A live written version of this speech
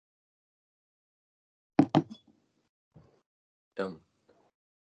Um,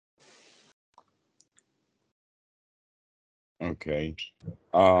 Okay.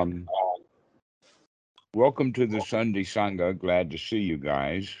 Um, Welcome to the Sunday Sangha. Glad to see you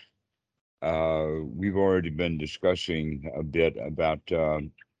guys. We've already been discussing a bit about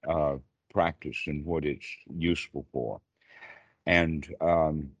uh, practice and what it's useful for. And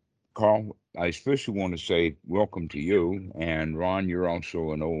Carl, I especially want to say welcome to you. And Ron, you're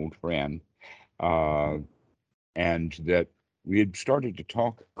also an old friend. Uh, and that we had started to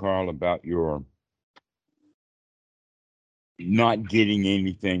talk, Carl, about your not getting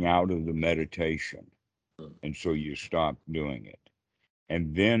anything out of the meditation. mm, And so you stopped doing it.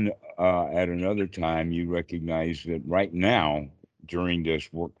 And then at another time, you recognize that right now, during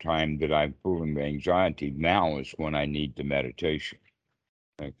this work time that I'm feeling the anxiety, now is when I need the meditation.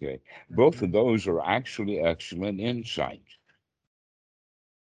 Okay. Both of those are actually excellent insights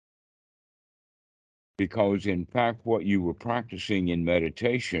because, in fact, what you were practicing in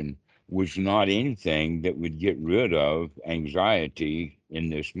meditation was not anything that would get rid of anxiety in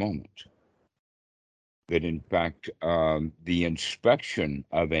this moment. That, in fact, the inspection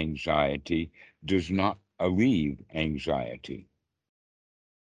of anxiety does not alleviate anxiety.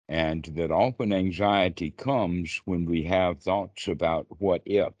 And that often anxiety comes when we have thoughts about what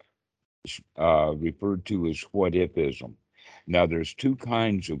if, referred to as what ifism. Now, there's two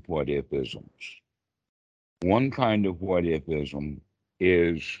kinds of what ifisms. One kind of what ifism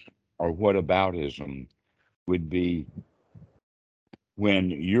is, or what aboutism, would be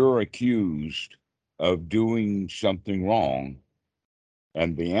when you're accused of doing something wrong.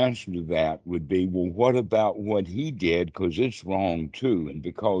 And the answer to that would be, well, what about what he did? Because it's wrong too. And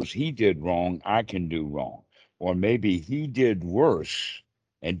because he did wrong, I can do wrong. Or maybe he did worse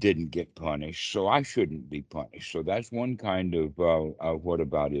and didn't get punished, so I shouldn't be punished. So that's one kind of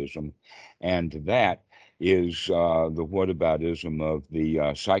whataboutism. And that is the whataboutism of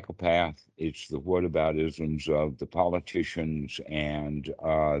the psychopath. It's the whataboutisms of the politicians and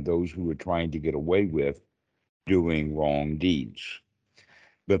those who are trying to get away with doing wrong deeds.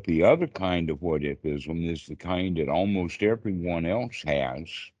 But the other kind of what ifism is the kind that almost everyone else has,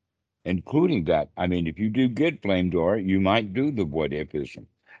 including that. I mean, if you do get blamed for it, you might do the what ifism.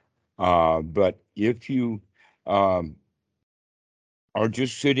 But if you um, are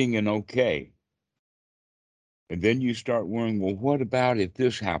just sitting in okay, and then you start worrying, well, what about if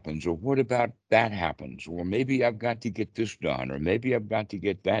this happens? Or what about that happens? Or maybe I've got to get this done, or maybe I've got to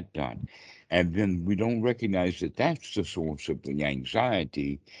get that done. And then we don't recognize that that's the source of the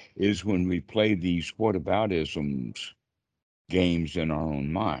anxiety is when we play these whataboutisms games in our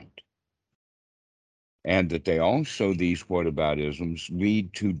own mind. And that they also, these whataboutisms,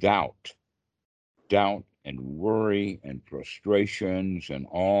 lead to doubt and worry and frustrations and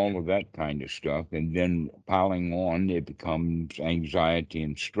all of that kind of stuff. And then piling on, it becomes anxiety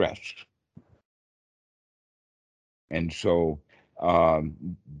and stress. And so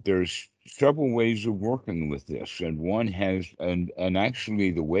there's several ways of working with this. And one has, and actually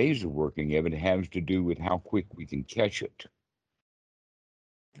the ways of working of it has to do with how quick we can catch it.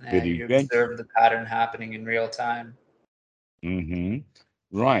 That You event, observe the pattern happening in real time. hmm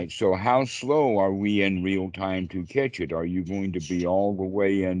right. So how slow are we in real time to catch it? Are you going to be all the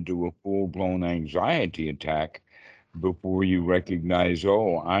way into a full-blown anxiety attack before you recognize,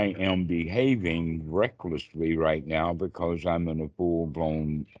 oh, I am behaving recklessly right now because I'm in a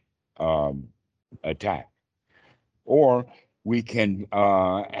full-blown um, attack? Or we can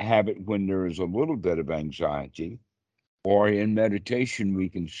have it when there is a little bit of anxiety, or in meditation, we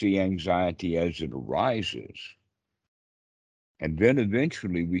can see anxiety as it arises. And then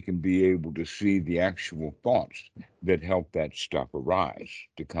eventually we can be able to see the actual thoughts that help that stuff arise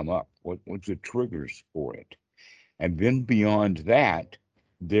to come up. What's the triggers for it? And then beyond that,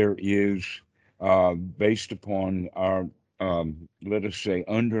 there is, based upon our, let us say,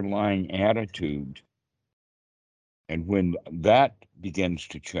 underlying attitude. And when that begins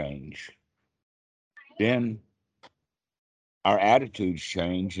to change, then our attitudes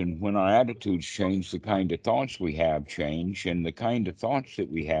change. And when our attitudes change, the kind of thoughts we have change. And the kind of thoughts that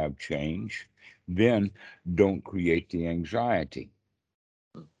we have change, then don't create the anxiety.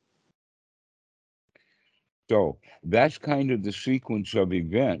 mm, So that's kind of the sequence of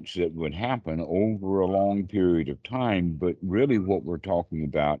events that would happen over a long period of time. But really, what we're talking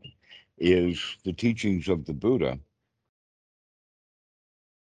about is the teachings of the Buddha.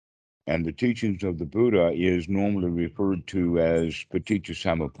 And the teachings of the Buddha is normally referred to as paticca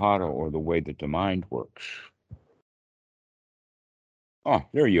samuppada, or the way that the mind works. Oh,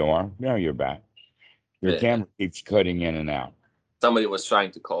 there you are. Now you're back. Your yeah. camera keeps cutting in and out. Somebody was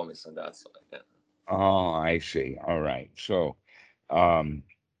trying to call me, so that's why. Yeah. Oh, I see. All right. So, Um,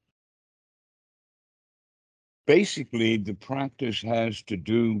 Basically, the practice has to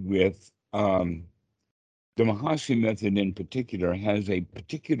do with the Mahasi method in particular has a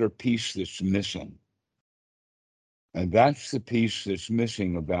particular piece that's missing. And that's the piece that's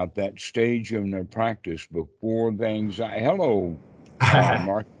missing about that stage in their practice before the anxiety. Hello,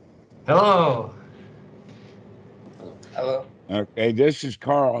 Mark. Hello. Hello. Okay, this is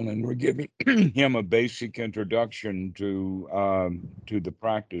Carl, and we're giving him a basic introduction to the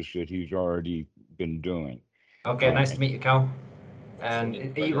practice that he's already been doing. Okay, All nice to right. meet you, Cal. Nice to And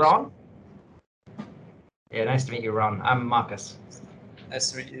meet you, are you Marcus. Ron? Yeah, nice to meet you, Ron. I'm Marcus.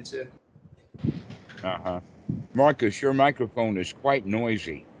 Nice to meet you too. Uh-huh. Marcus, your microphone is quite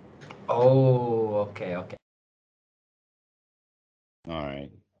noisy. Oh, okay. All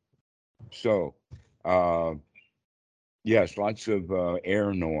right. So, uh, yes, lots of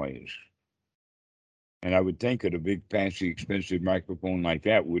air noise. And I would think that a big, fancy, expensive microphone like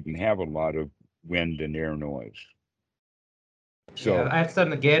that wouldn't have a lot of wind and air noise. Yeah, So, I have to turn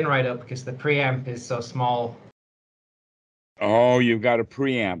the gain right up because the preamp is so small. oh, you've got a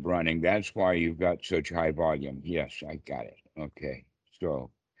preamp running. That's why you've got such high volume. Yes, I got it. Okay.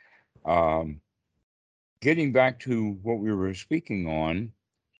 So, um, getting back to what we were speaking on,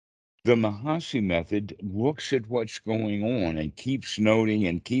 the Mahasi method looks at what's going on and keeps noting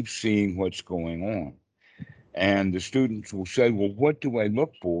and keeps seeing what's going on. And the students will say, well, what do I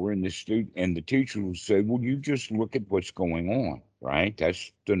look for? And the teacher will say, well, you just look at what's going on, right?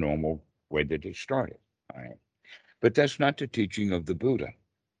 That's the normal way that it started. All right. But that's not the teaching of the Buddha.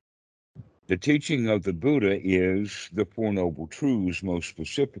 The teaching of the Buddha is the Four Noble Truths, most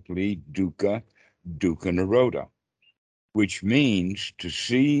specifically dukkha, dukkha nirodha, which means to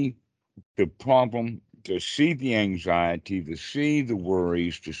see the problem, to see the anxiety, to see the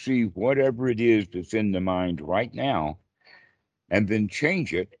worries, to see whatever it is that's in the mind right now, and then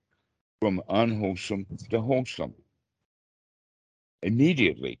change it from unwholesome to wholesome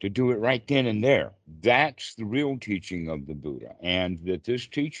immediately, to do it right then and there. That's the real teaching of the Buddha. And that this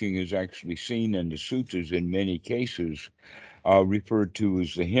teaching is actually seen in the suttas in many cases, referred to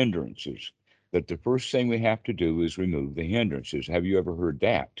as the hindrances. That the first thing we have to do is remove the hindrances. Have you ever heard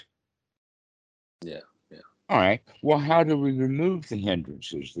that? Yeah. All right. Well, how do we remove the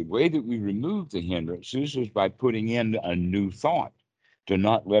hindrances? The way that we remove the hindrances is by putting in a new thought. To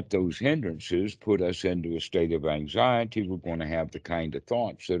not let those hindrances put us into a state of anxiety, we're going to have the kind of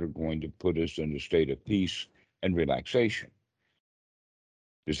thoughts that are going to put us in a state of peace and relaxation.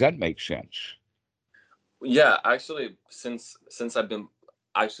 Does that make sense? Yeah, actually, since I've been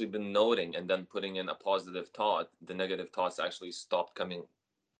actually been noting and then putting in a positive thought, the negative thoughts actually stopped coming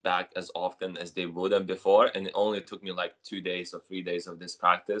back as often as they would have before. And it only took me like 2 days or 3 days of this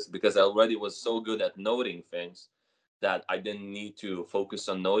practice because I already was so good at noting things that I didn't need to focus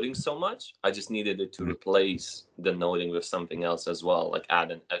on noting so much. I just needed it to replace the noting with something else as well, like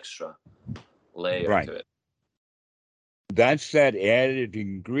add an extra layer Right. to it. That's that added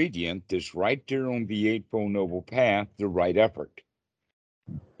ingredient that's right there on the Eightfold Noble Path, the right effort.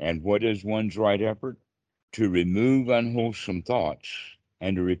 And what is one's right effort? To remove unwholesome thoughts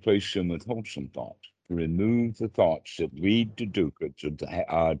and to replace them with wholesome thoughts. To remove the thoughts that lead to dukkha,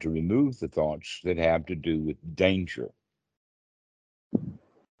 to remove the thoughts that have to do with danger.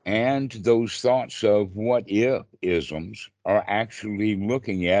 And those thoughts of what if isms are actually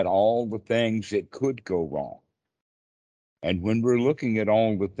looking at all the things that could go wrong. And when we're looking at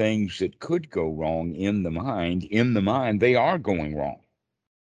all the things that could go wrong in the mind, they are going wrong.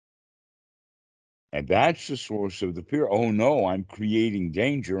 And that's the source of the fear. Oh no, I'm creating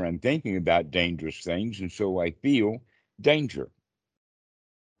danger. I'm thinking about dangerous things. And so I feel danger.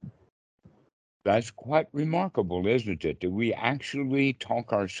 That's quite remarkable, isn't it? That we actually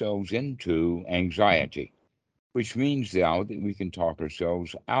talk ourselves into anxiety, which means now that we can talk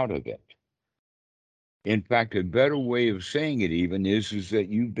ourselves out of it. In fact, a better way of saying it even is that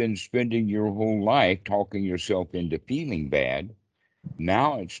you've been spending your whole life talking yourself into feeling bad.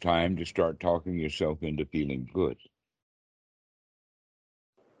 Now it's time to start talking yourself into feeling good.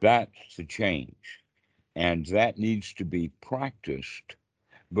 That's the change. And that needs to be practiced.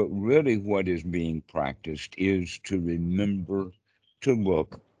 But really, what is being practiced is to remember to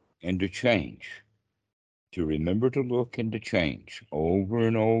look and to change. To remember to look and to change over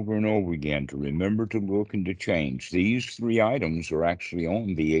and over and over again, to remember to look and to change. These three items are actually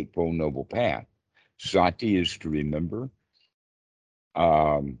on the Eightfold Noble Path. Sati is to remember.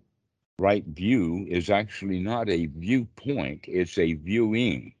 Um, right view is actually not a viewpoint, it's a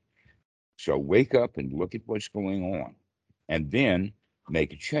viewing. So wake up and look at what's going on and then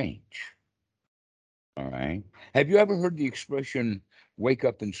make a change. All right. Have you ever heard the expression "wake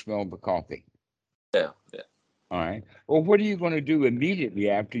up and smell the coffee"? Yeah, yeah. All right. Well, what are you going to do immediately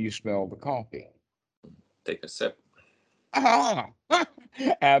after you smell the coffee? Take a sip. Ah,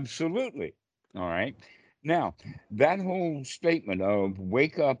 absolutely. All right. Now, that whole statement of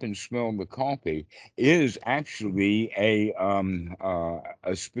 "wake up and smell the coffee" is actually a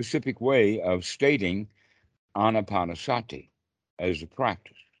specific way of stating anapanasati as a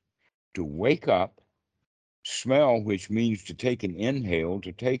practice. To wake up, smell, which means to take an inhale,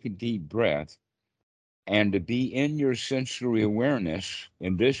 to take a deep breath, and to be in your sensory awareness,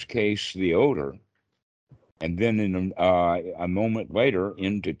 in this case, the odor, and then in a moment later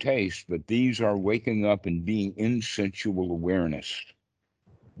into taste, but these are waking up and being in sensual awareness.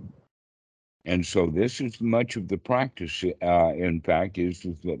 And so this is much of the practice, in fact, is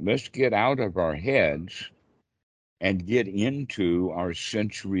that let's get out of our heads and get into our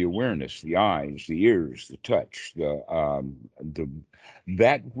sensory awareness, the eyes, the ears, the touch, the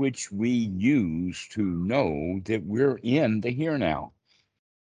that which we use to know that we're in the here now,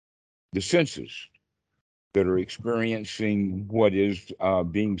 the senses that are experiencing what is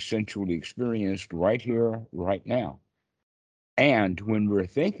being sensually experienced right here, right now. And when we're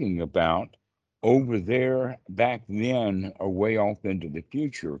thinking about over there, back then, or way off into the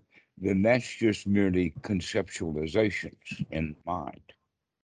future, then that's just merely conceptualizations in mind,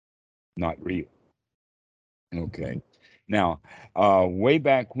 not real. Okay. Now, way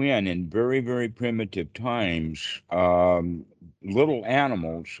back when, in very, very primitive times, little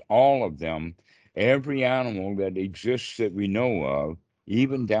animals, all of them, every animal that exists that we know of,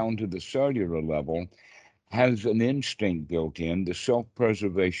 even down to the cellular level, has an instinct built in, the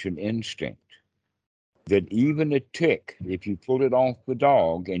self-preservation instinct. That even a tick, if you pull it off the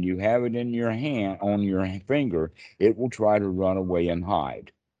dog and you have it in your hand, on your finger, it will try to run away and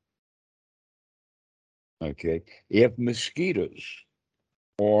hide. Okay. If mosquitoes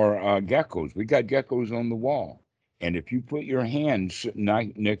or geckos, we got geckos on the wall, and if you put your hand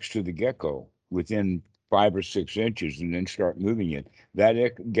next to the gecko within 5 or 6 inches and then start moving it,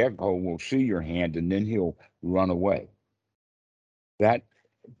 that gecko will see your hand and then he'll run away. That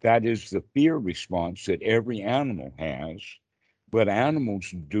that is the fear response that every animal has, but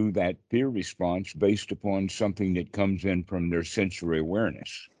animals do that fear response based upon something that comes in from their sensory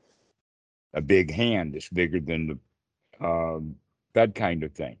awareness. A big hand is bigger than that kind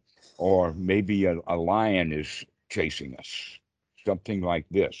of thing. Or maybe a lion is chasing us, something like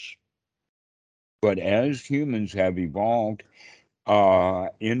this. But as humans have evolved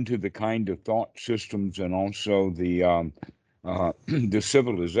into the kind of thought systems and also the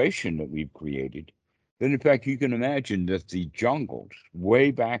civilization that we've created, then in fact you can imagine that the jungles way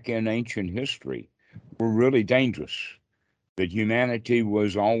back in ancient history were really dangerous, that humanity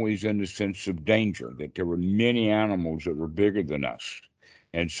was always in a sense of danger, that there were many animals that were bigger than us.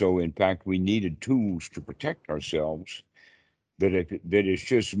 And so, in fact, we needed tools to protect ourselves. That if that it's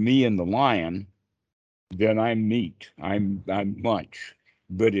just me and the lion, then I'm meat, I'm lunch.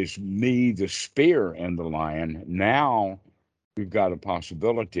 But it's me, the spear, and the lion. Now we've got a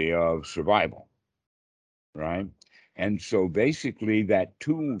possibility of survival, right? And so basically, that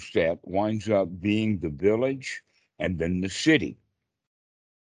tool set winds up being the village and then the city.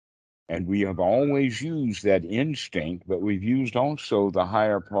 And we have always used that instinct, but we've used also the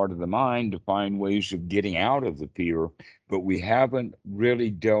higher part of the mind to find ways of getting out of the fear, but we haven't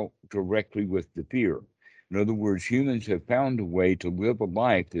really dealt directly with the fear. In other words, humans have found a way to live a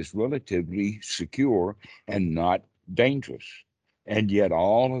life that's relatively secure and not dangerous. And yet,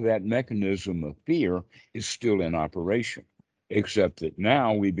 all of that mechanism of fear is still in operation, except that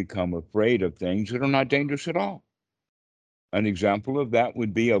now we become afraid of things that are not dangerous at all. An example of that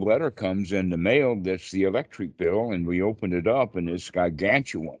would be a letter comes in the mail that's the electric bill, and we open it up and it's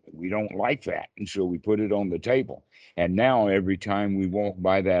gargantuan. We don't like that. And so we put it on the table. And now every time we walk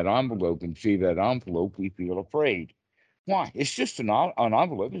by that envelope and see that envelope, we feel afraid. Why? It's just an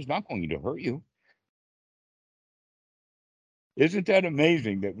envelope. It's not going to hurt you. Isn't that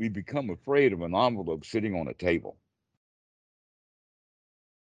amazing that we become afraid of an envelope sitting on a table?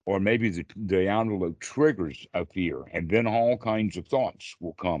 Or maybe the envelope triggers a fear, and then all kinds of thoughts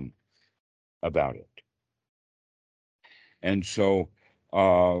will come about it. And so,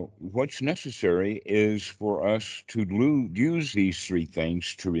 what's necessary is for us to use these three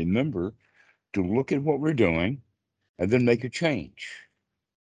things to remember to look at what we're doing and then make a change,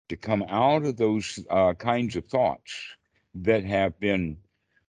 to come out of those kinds of thoughts that have been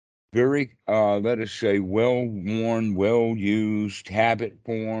very, let us say, well worn, well used habit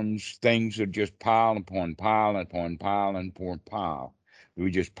forms, things that just pile upon pile upon pile upon pile. We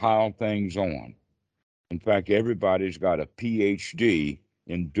just pile things on. In fact, everybody's got a PhD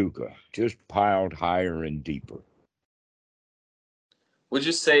in dukkha, just piled higher and deeper. Would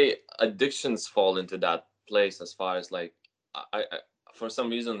you say addictions fall into that place as far as like, I for some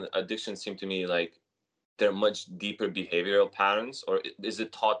reason, addictions seem to me like they're much deeper behavioral patterns, or is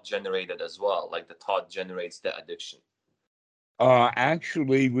it thought generated as well? Like the thought generates the addiction?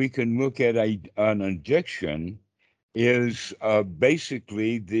 Actually, we can look at an addiction is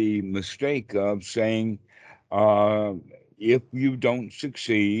basically the mistake of saying, if you don't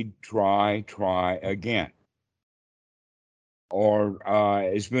succeed, try again. Or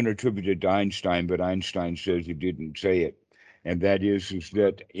it's been attributed to Einstein, but Einstein says he didn't say it. And that is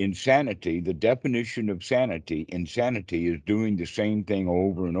that insanity, the definition of insanity is doing the same thing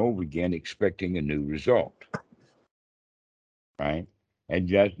over and over again, expecting a new result. Right?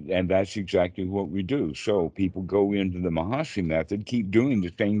 And that's exactly what we do. So people go into the Mahasi method, keep doing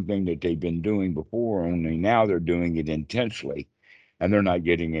the same thing that they've been doing before, only now they're doing it intensely, and they're not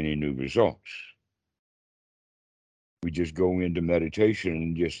getting any new results. We just go into meditation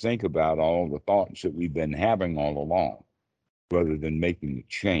and just think about all the thoughts that we've been having all along, rather than making a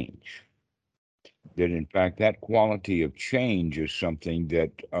change. That in fact, that quality of change is something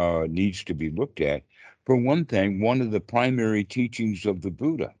that needs to be looked at. For one thing, one of the primary teachings of the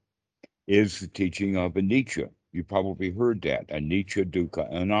Buddha is the teaching of anicca. You probably heard that, anicca, dukkha,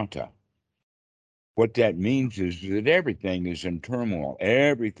 anatta. What that means is that everything is in turmoil,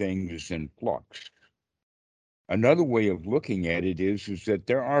 everything is in flux. Another way of looking at it is that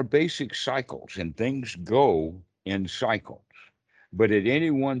there are basic cycles and things go in cycles. But at any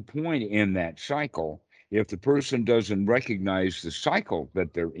one point in that cycle, if the person doesn't recognize the cycle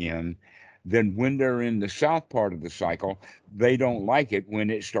that they're in, then when they're in the south part of the cycle, they don't like it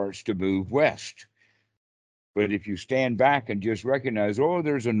when it starts to move west. But if you stand back and just recognize, oh,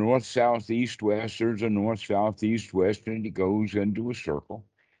 there's a north, south, east, west, there's a north, south, east, west, and it goes into a circle.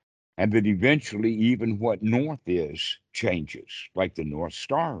 And that eventually even what north is changes, like the North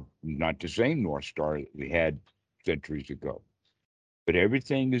Star, not the same North Star that we had centuries ago. But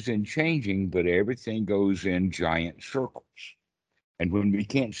everything is in changing, but everything goes in giant circles. And when we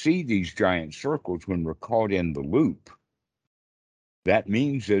can't see these giant circles, when we're caught in the loop, that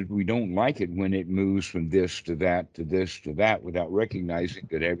means that we don't like it when it moves from this to that to this to that without recognizing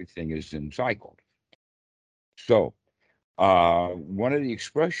that everything is in cycle. So one of the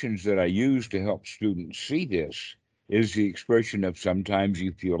expressions that I use to help students see this is the expression of sometimes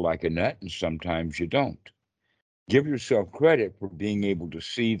you feel like a nut and sometimes you don't. Give yourself credit for being able to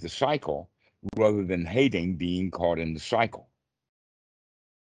see the cycle rather than hating being caught in the cycle.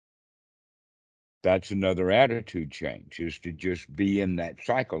 That's another attitude change, is to just be in that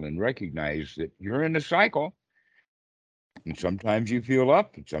cycle and recognize that you're in a cycle. And sometimes you feel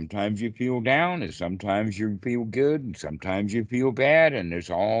up, and sometimes you feel down, and sometimes you feel good, and sometimes you feel bad, and it's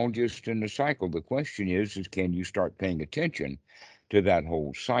all just in the cycle. The question is can you start paying attention to that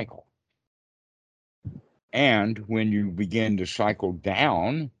whole cycle? And when you begin to cycle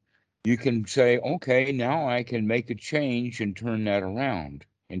down, you can say, okay, now I can make a change and turn that around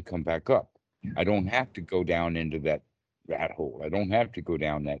and come back up. I don't have to go down into that rat hole. I don't have to go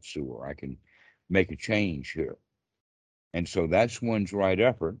down that sewer. I can make a change here. And so that's one's right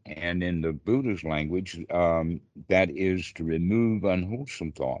effort. And in the Buddha's language, that is to remove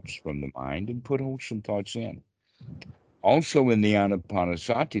unwholesome thoughts from the mind and put wholesome thoughts in. Also in the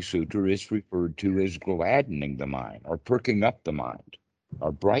Anapanasati Sutra, it's referred to as gladdening the mind or perking up the mind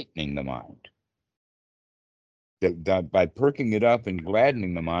or brightening the mind. That by perking it up and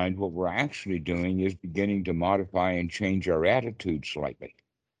gladdening the mind, what we're actually doing is beginning to modify and change our attitude slightly.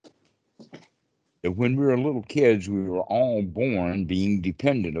 That when we were little kids, we were all born being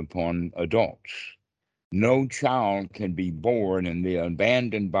dependent upon adults. No child can be born and be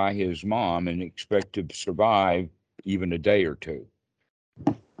abandoned by his mom and expect to survive even a day or two.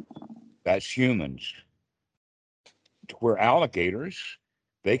 That's humans. We're alligators.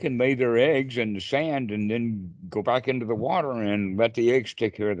 They can lay their eggs in the sand and then go back into the water and let the eggs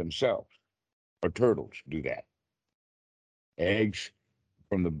take care of themselves. Or turtles do that. Eggs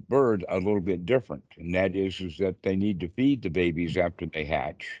from the bird are a little bit different, and that is that they need to feed the babies after they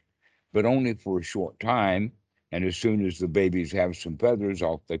hatch, but only for a short time. And as soon as the babies have some feathers,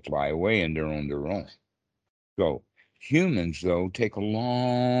 off they fly away and they're on their own. So humans, though, take a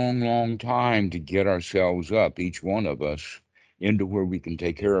long, long time to get ourselves up, each one of us, into where we can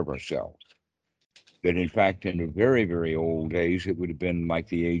take care of ourselves. That in fact, in the very, very old days, it would have been like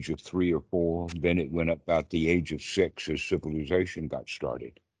the age of 3 or 4. Then it went up about the age of 6 as civilization got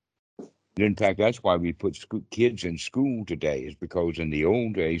started. In fact, that's why we put kids in school today, is because in the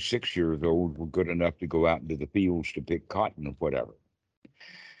old days, 6 years old were good enough to go out into the fields to pick cotton or whatever.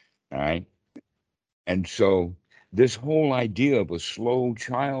 All right. And so this whole idea of a slow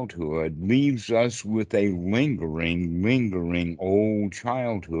childhood leaves us with a lingering old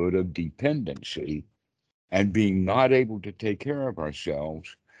childhood of dependency and being not able to take care of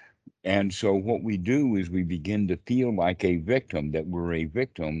ourselves. And so what we do is we begin to feel like a victim, that we're a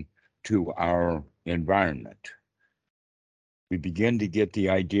victim to our environment. We begin to get the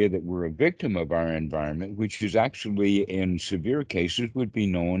idea that we're a victim of our environment, which is actually, in severe cases, would be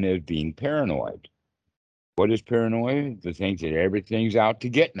known as being paranoid. What is paranoia? The think that everything's out to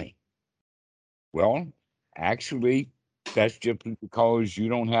get me. Well, actually, that's just because you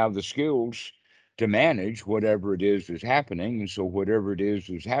don't have the skills to manage whatever it is happening. And so whatever it is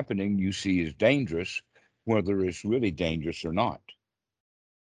happening, you see as dangerous, whether it's really dangerous or not.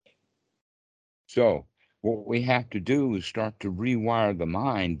 So what we have to do is start to rewire the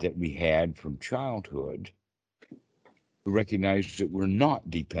mind that we had from childhood to recognize that we're not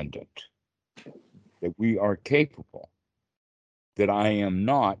dependent, that we are capable, that I am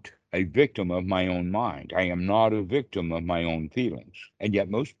not a victim of my own mind. I am not a victim of my own feelings. And yet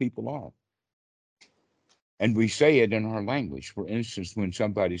most people are. And we say it in our language. For instance, when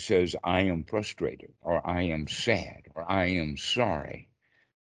somebody says, I am frustrated, or I am sad, or I am sorry,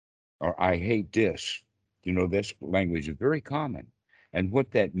 or I hate this, this language is very common. And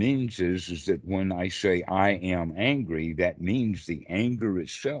what that means is that when I say I am angry, that means the anger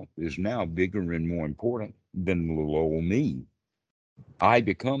itself is now bigger and more important than the little old me. I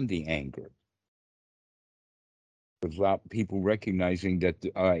become the anger. Without people recognizing that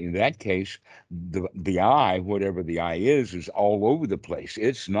in that case, the I, whatever the I is all over the place.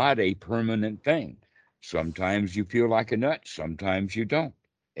 It's not a permanent thing. Sometimes you feel like a nut, sometimes you don't.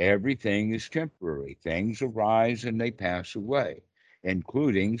 Everything is temporary. Things arise and they pass away,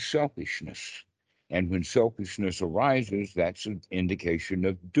 including selfishness. And when selfishness arises, that's an indication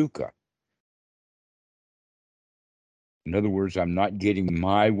of dukkha. In other words, I'm not getting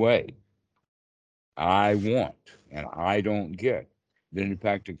my way. I want and I don't get. Then, in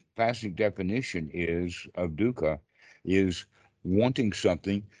fact, the classic definition is of dukkha is wanting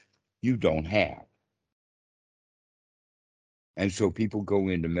something you don't have. And so people go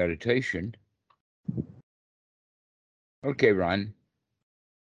into meditation. Okay, Ron.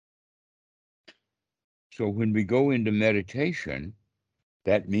 So when we go into meditation,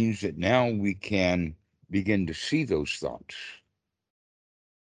 that means that now we can begin to see those thoughts.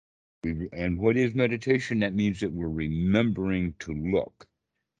 And what is meditation? That means that we're remembering to look.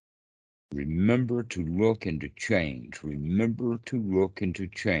 Remember to look and to change. Remember to look and to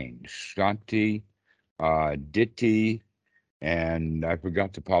change. Sati, Ditti, and I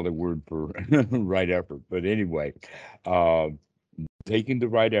forgot the Pali word for right effort. But anyway, uh, taking the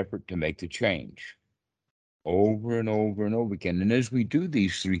right effort to make the change over and over and over again. And as we do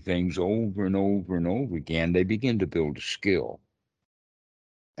these three things over and over and over again, they begin to build a skill.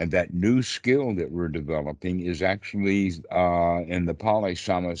 And that new skill that we're developing is actually in the Pali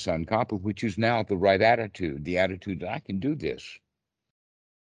Sama Sankappa, which is now the right attitude, the attitude that I can do this.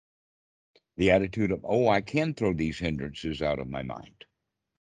 The attitude of, oh, I can throw these hindrances out of my mind.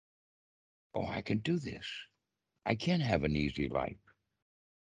 Oh, I can do this. I can have an easy life.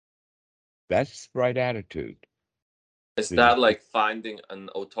 That's the right attitude. Is that like finding an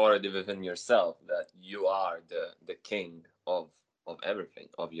authority within yourself, that you are the king of everything,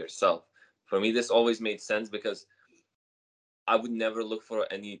 of yourself? For me, this always made sense because I would never look for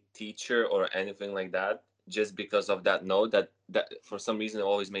any teacher or anything like that, just because of that note that for some reason it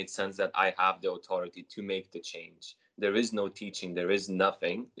always made sense that I have the authority to make the change. There is no teaching, there is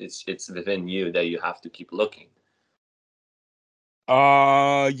nothing. It's within you that you have to keep looking.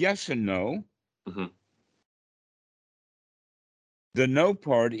 Yes and no. Mm-hmm. The no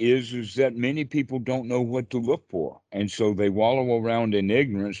part is that many people don't know what to look for. And so they wallow around in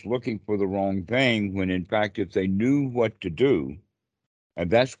ignorance looking for the wrong thing, when in fact, if they knew what to do, and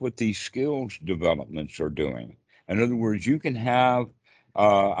that's what these skills developments are doing. In other words, you can have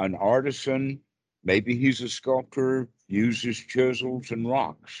an artisan, maybe he's a sculptor, uses chisels and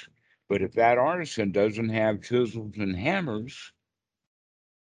rocks. But if that artisan doesn't have chisels and hammers,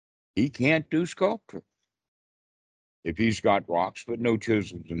 he can't do sculpture. If he's got rocks but no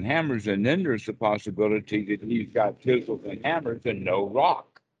chisels and hammers, and then there's the possibility that he's got chisels and hammers and no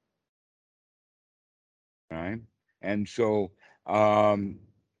rock. Right? And so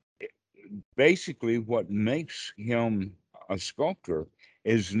basically what makes him a sculptor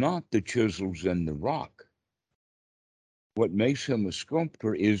is not the chisels and the rock. What makes him a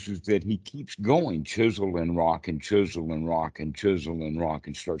sculptor is that he keeps going, chisel and rock and chisel and rock and chisel and rock,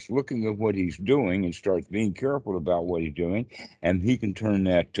 and starts looking at what he's doing and starts being careful about what he's doing, and he can turn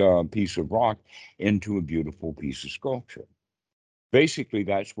that piece of rock into a beautiful piece of sculpture. Basically,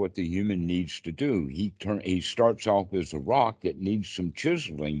 that's what the human needs to do. He starts off as a rock that needs some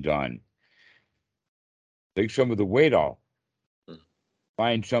chiseling done. Take some of the weight off.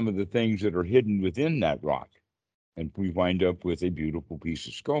 Find some of the things that are hidden within that rock, and we wind up with a beautiful piece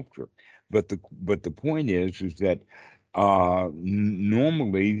of sculpture. But the point is that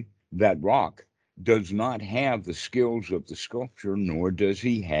normally that rock does not have the skills of the sculpture, nor does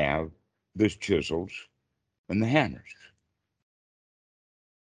he have the chisels and the hammers.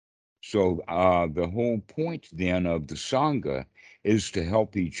 So the whole point then of the Sangha is to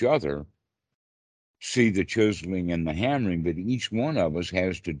help each other see the chiseling and the hammering, but each one of us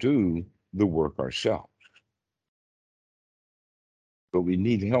has to do the work ourselves. But we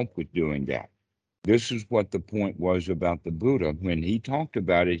need help with doing that. This is what the point was about the Buddha. When he talked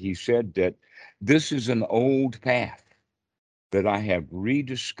about it, he said that this is an old path that I have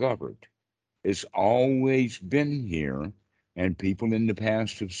rediscovered. It's always been here, and people in the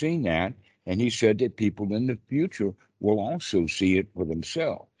past have seen that. And he said that people in the future will also see it for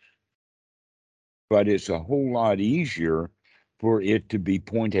themselves. But it's a whole lot easier for it to be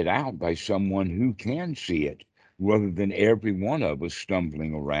pointed out by someone who can see it, rather than every one of us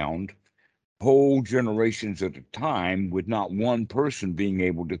stumbling around whole generations at a time with not one person being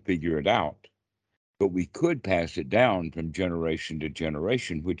able to figure it out. But we could pass it down from generation to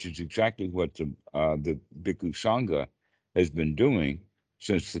generation, which is exactly what the Bhikkhu Sangha has been doing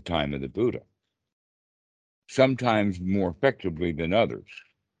since the time of the Buddha, sometimes more effectively than others,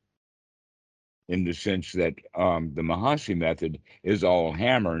 in the sense that the Mahasi method is all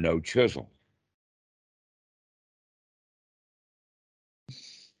hammer, no chisel.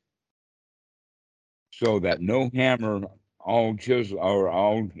 So that no hammer, all chisel, or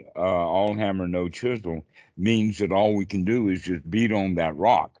all hammer, no chisel, means that all we can do is just beat on that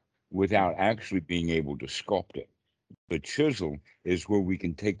rock without actually being able to sculpt it. The chisel is where we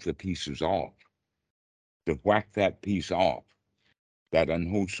can take the pieces off, to whack that piece off, that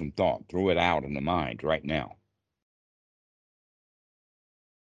unwholesome thought, throw it out in the mind right now.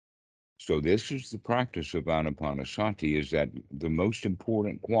 So this is the practice of Anapanasati, is that the most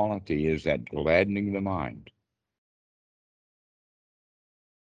important quality is that gladdening the mind.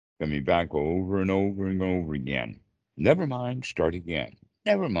 Coming back over and over and over again. Never mind, start again.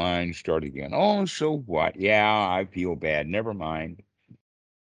 Never mind, start again. Oh, so what? Yeah, I feel bad. Never mind.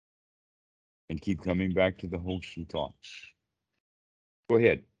 And keep coming back to the wholesome thoughts. Go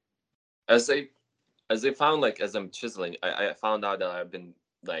ahead. As I found, like, as I'm chiseling, I found out that I've been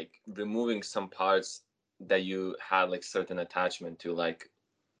like removing some parts that you had like certain attachment to. Like,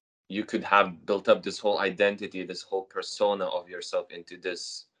 you could have built up this whole identity, this whole persona of yourself into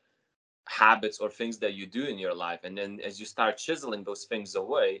this habits or things that you do in your life, and then as you start chiseling those things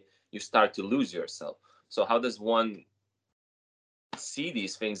away, you start to lose yourself. So how does one see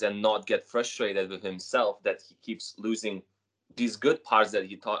these things and not get frustrated with himself that he keeps losing these good parts that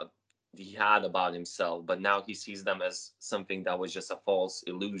he thought he had about himself, but now he sees them as something that was just a false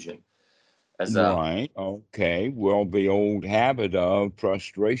illusion? As a Right. Okay. Well, the old habit of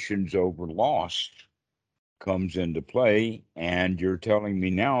frustrations over loss comes into play, and you're telling me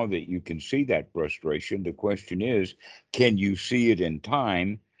now that you can see that frustration. The question is, can you see it in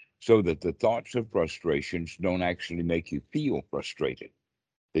time so that the thoughts of frustrations don't actually make you feel frustrated,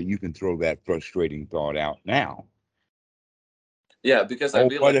 that you can throw that frustrating thought out now? yeah, because I Oh,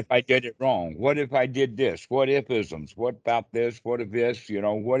 what realized if I did it wrong? What if I did this? What if-isms? What about this? What if this?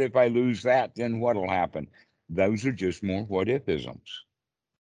 What if I lose that? Then what'll happen? Those are just more what if-isms.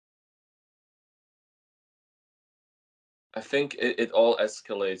 I think it all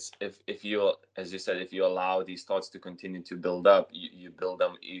escalates if you, as you said, if you allow these thoughts to continue to build up, you build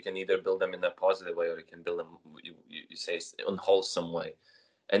them. You can either build them in a positive way, or you can build them, you say, unwholesome way.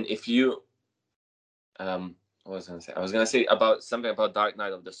 And if you, what was I gonna say? I was gonna say about something about Dark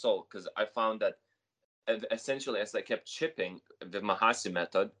Night of the Soul, because I found that essentially, as I kept chipping the Mahasi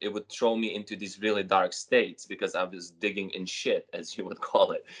method, it would throw me into these really dark states because I was digging in shit, as you would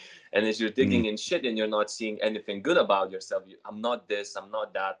call it. And as you're digging in shit and you're not seeing anything good about yourself, I'm not this, I'm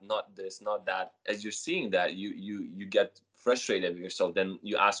not that, not this, not that. As you're seeing that, you get frustrated with yourself. Then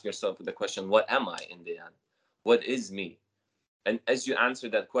you ask yourself the question, what am I in the end? What is me? And as you answer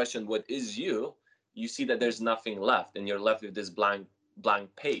that question, what is you, you see that there's nothing left, and you're left with this blank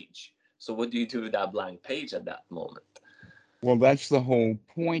page. So what do you do with that blank page at that moment? Well, that's the whole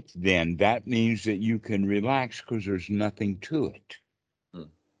point then. That means that you can relax because there's nothing to it. Hmm.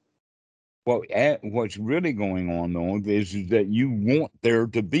 Well, what's really going on, though, is that you want there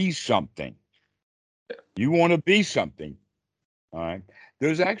to be something. You want to be something. All right.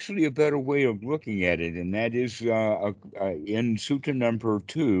 There's actually a better way of looking at it, and that is in Sutta number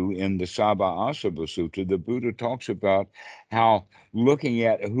 2 in the Asava Sutta, the Buddha talks about how looking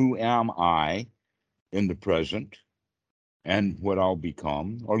at who am I in the present and what I'll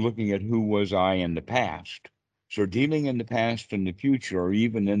become, or looking at who was I in the past. So dealing in the past and the future, or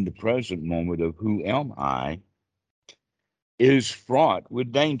even in the present moment of who am I, is fraught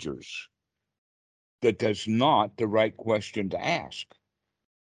with dangers. That's not the right question to ask.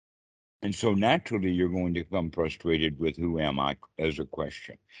 And so naturally, you're going to become frustrated with who am I as a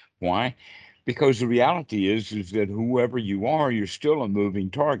question. Why? Because the reality is that whoever you are, you're still a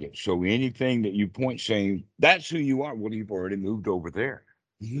moving target. So anything that you point saying, that's who you are, well, you've already moved over there.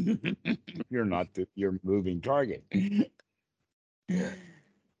 You're not you're moving target. All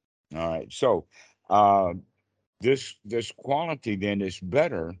right. So this quality then is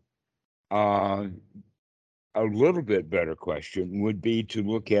better. A little bit better question would be to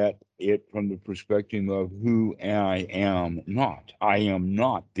look at it from the perspective of who I am not. I am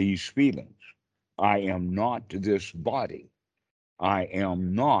not these feelings. I am not this body. I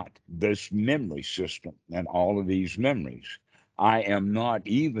am not this memory system and all of these memories. I am not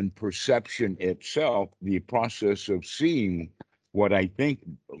even perception itself, the process of seeing what I think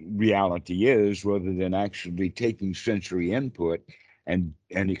reality is, rather than actually taking sensory input and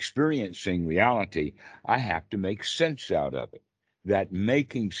experiencing reality. I have to make sense out of it. That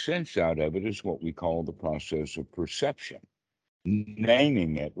making sense out of it is what we call the process of perception,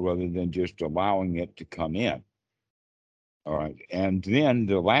 naming it rather than just allowing it to come in. All right. And then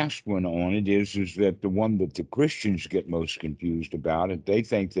the last one on it is that the one that the Christians get most confused about it, they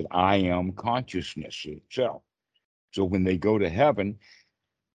think that I am consciousness itself. So when they go to heaven,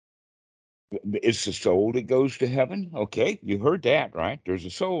 it's the soul that goes to heaven. Okay, you heard that, right? There's a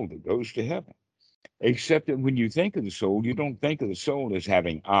soul that goes to heaven. Except that when you think of the soul, you don't think of the soul as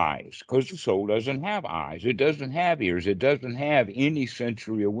having eyes, because the soul doesn't have eyes. It doesn't have ears. It doesn't have any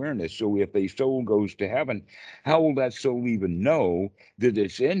sensory awareness. So if a soul goes to heaven, how will that soul even know that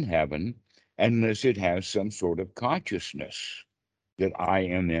it's in heaven unless it has some sort of consciousness that I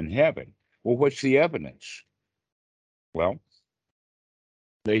am in heaven? Well, what's the evidence? Well,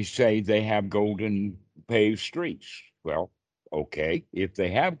 they say they have golden paved streets. Well, okay, if they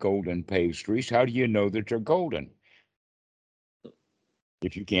have golden paved streets, how do you know that they're golden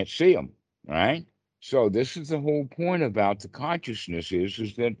if you can't see them, right? So this is the whole point about the consciousness is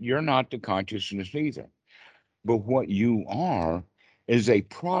that you're not the consciousness either. But what you are is a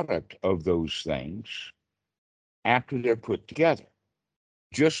product of those things after they're put together.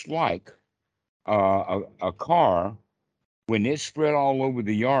 Just like a car, when it's spread all over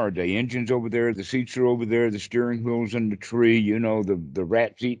the yard, the engine's over there, the seats are over there, the steering wheel's in the tree, the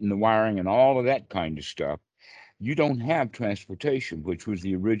rats eating the wiring and all of that kind of stuff. You don't have transportation, which was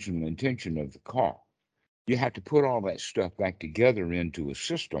the original intention of the car. You have to put all that stuff back together into a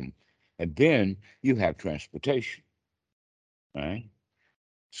system, and then you have transportation, right?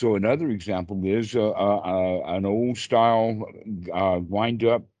 So another example is an old style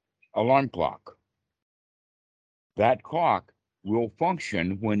wind-up alarm clock. That clock will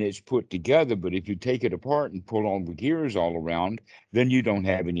function when it's put together, but if you take it apart and pull all the gears all around, then you don't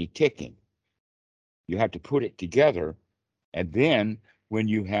have any ticking. You have to put it together, and then when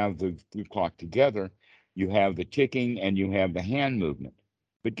you have the clock together, you have the ticking and you have the hand movement.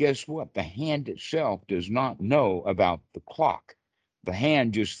 But guess what? The hand itself does not know about the clock. The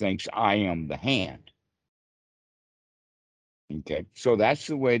hand just thinks, I am the hand. Okay, so that's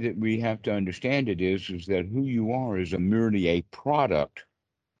the way that we have to understand it is that who you are is merely a product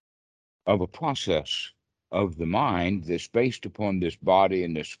of a process of the mind that's based upon this body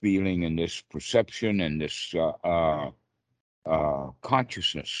and this feeling and this perception and this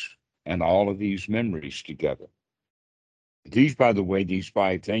consciousness and all of these memories together. These, by the way, these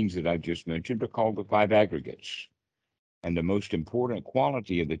 5 things that I've just mentioned are called the 5 aggregates. And the most important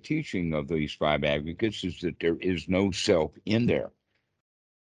quality of the teaching of these 5 aggregates is that there is no self in there.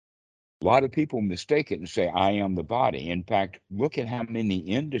 A lot of people mistake it and say, I am the body. In fact, look at how many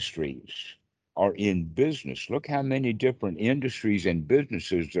industries are in business. Look how many different industries and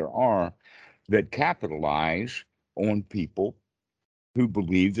businesses there are that capitalize on people who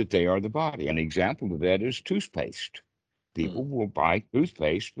believe that they are the body. An example of that is toothpaste. People will buy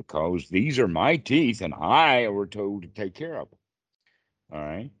toothpaste because these are my teeth and I were told to take care of them. All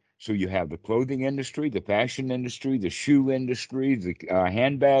right. So you have the clothing industry, the fashion industry, the shoe industry, the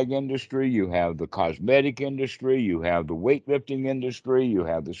handbag industry, you have the cosmetic industry, you have the weightlifting industry, you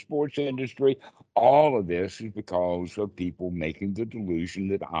have the sports industry. All of this is because of people making the delusion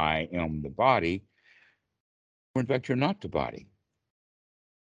that I am the body. In fact, you're not the body.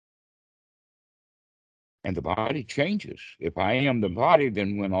 And the body changes. If I am the body,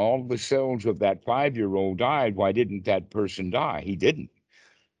 then when all the cells of that 5-year-old died, why didn't that person die? He didn't.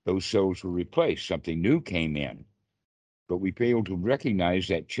 Those cells were replaced. Something new came in. But we fail to recognize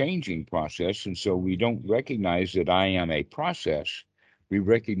that changing process. And so we don't recognize that I am a process. We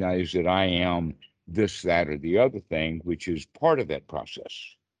recognize that I am this, that, or the other thing, which is part of that process.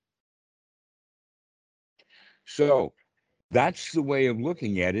 So that's the way of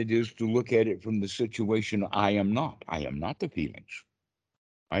looking at it, is to look at it from the situation I am not. I am not the feelings.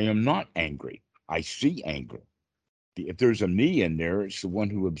 I am not angry. I see anger. If there's a me in there, it's the one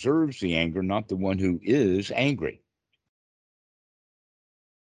who observes the anger, not the one who is angry.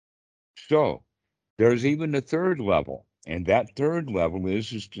 So there's even a third level. And that third level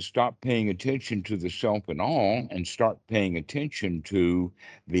is to stop paying attention to the self and all and start paying attention to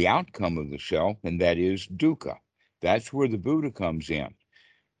the outcome of the self, and that is dukkha. That's where the Buddha comes in.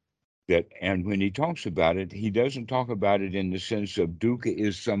 And when he talks about it, he doesn't talk about it in the sense of dukkha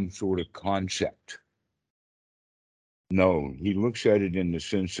is some sort of concept. No, he looks at it in the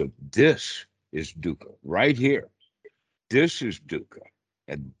sense of this is dukkha right here. This is dukkha.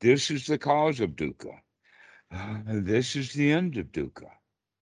 And this is the cause of dukkha. This is the end of dukkha.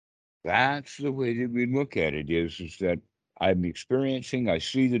 That's the way that we look at it, is that I'm experiencing, I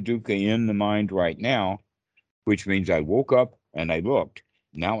see the dukkha in the mind right now, which means I woke up and I looked.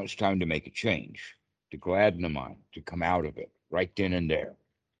 Now it's time to make a change, to gladden the mind, to come out of it right then and there.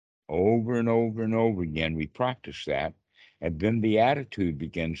 Over and over and over again, we practice that. And then the attitude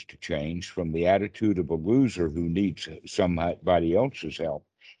begins to change from the attitude of a loser who needs somebody else's help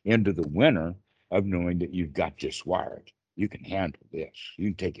into the winner of knowing that you've got this wired. You can handle this. You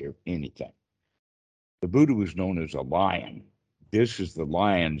can take care of anything. The Buddha was known as a lion. This is the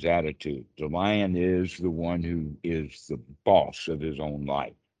lion's attitude. The lion is the one who is the boss of his own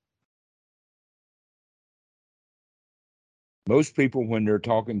life. Most people, when they're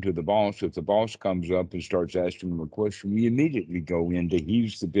talking to the boss, if the boss comes up and starts asking them a question, we immediately go into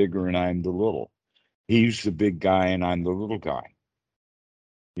he's the bigger and I'm the little. He's the big guy and I'm the little guy.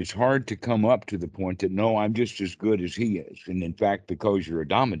 It's hard to come up to the point that, no, I'm just as good as he is. And in fact, because you're a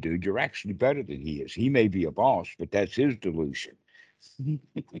Dhamma dude, you're actually better than he is. He may be a boss, but that's his delusion.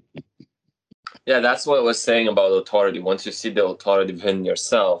 Yeah, that's what I was saying about authority. Once you see the authority within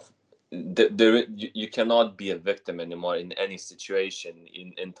yourself, you cannot be a victim anymore in any situation,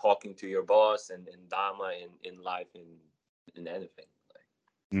 in talking to your boss, and in Dharma, in life, in anything.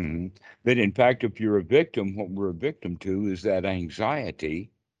 Mm-hmm. But in fact, if you're a victim, what we're a victim to is that anxiety.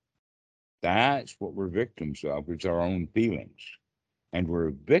 That's what we're victims of, is our own feelings. And we're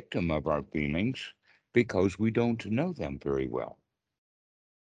a victim of our feelings because we don't know them very well.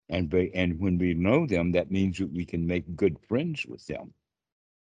 And when we know them, that means that we can make good friends with them.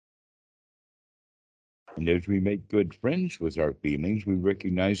 And as we make good friends with our feelings, we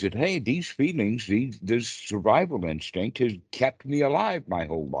recognize that, hey, these feelings, this survival instinct has kept me alive my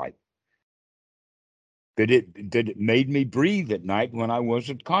whole life. That it made me breathe at night when I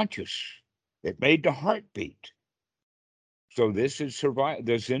wasn't conscious. It made the heart beat. So this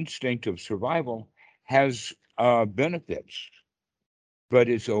instinct of survival has benefits, but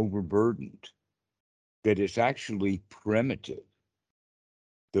it's overburdened. That it's actually primitive.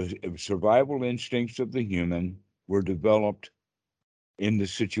 The survival instincts of the human were developed in the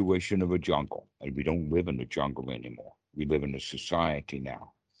situation of a jungle, and we don't live in a jungle anymore. We live in a society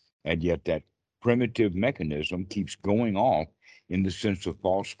now, and yet that primitive mechanism keeps going off in the sense of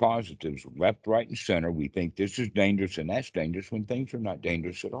false positives, left, right, and center. We think this is dangerous and that's dangerous when things are not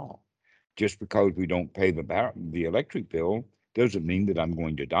dangerous at all. Just because we don't pay the electric bill doesn't mean that I'm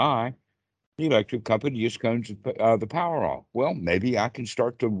going to die. The electric company just comes the power off. Well, maybe I can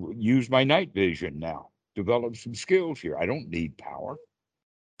start to use my night vision now, develop some skills here. I don't need power.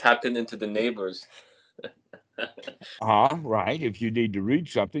 Tapping into the neighbors. Right. If you need to read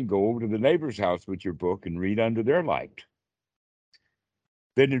something, go over to the neighbor's house with your book and read under their light.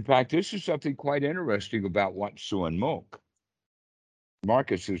 Then, in fact, this is something quite interesting about Wat Suan Mokkh.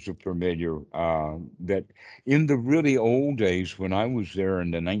 Marcus is familiar that in the really old days, when I was there in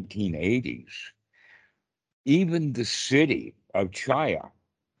the 1980s, even the city of Chaya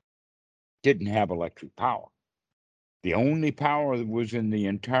didn't have electric power. The only power that was in the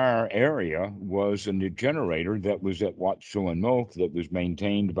entire area was a generator that was at Wat Suan Mokkh that was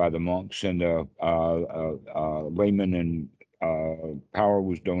maintained by the monks and the laymen, and power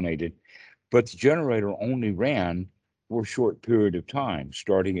was donated. But the generator only ran for a short period of time,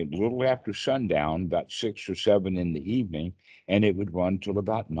 starting at a little after sundown, about 6 or 7 in the evening, and it would run till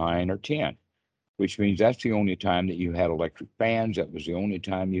about 9 or 10, which means that's the only time that you had electric fans. That was the only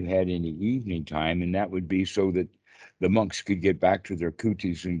time you had any evening time, and that would be so that the monks could get back to their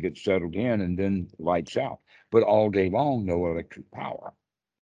kutis and get settled in, and then lights out. But all day long, no electric power.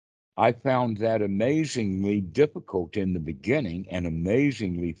 I found that amazingly difficult in the beginning and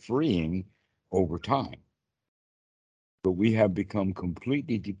amazingly freeing over time. But we have become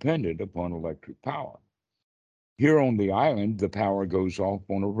completely dependent upon electric power. Here on the island, the power goes off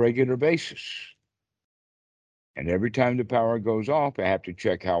on a regular basis. And every time the power goes off, I have to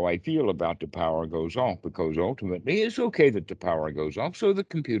check how I feel about the power goes off, because ultimately it's okay that the power goes off. So the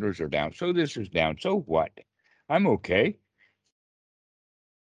computers are down. So this is down. So what? I'm okay.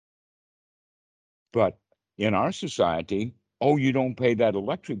 But in our society, oh, you don't pay that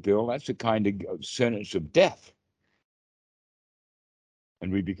electric bill, that's a kind of sentence of death.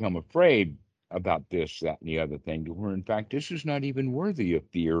 And we become afraid about this, that, and the other thing, to where, in fact, this is not even worthy of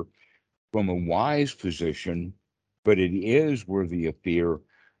fear from a wise position, but it is worthy of fear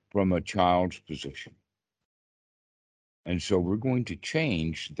from a child's position. And so we're going to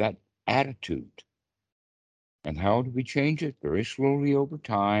change that attitude. And how do we change it? Very slowly over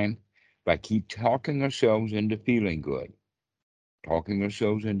time, by keep talking ourselves into feeling good. Talking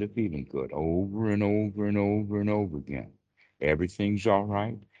ourselves into feeling good over and over and over and over again. Everything's all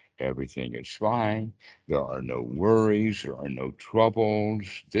right. Everything is fine. There are no worries. There are no troubles.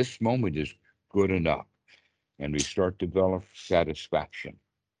 This moment is good enough. And we start to develop satisfaction.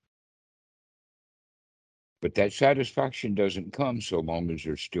 But that satisfaction doesn't come so long as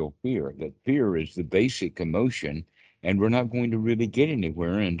there's still fear. That fear is the basic emotion, and we're not going to really get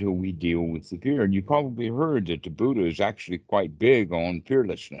anywhere until we deal with the fear. And you probably heard that the Buddha is actually quite big on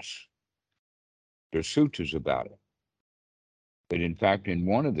fearlessness. There's sutras about it. But in fact, in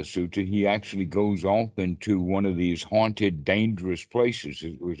one of the sutras, he actually goes off into one of these haunted, dangerous places.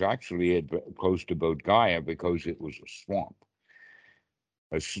 It was actually close to Bodh Gaya because it was a swamp.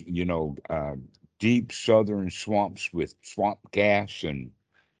 Deep southern swamps with swamp gas and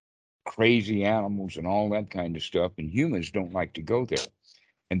crazy animals and all that kind of stuff. And humans don't like to go there.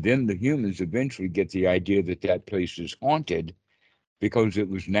 And then the humans eventually get the idea that that place is haunted because it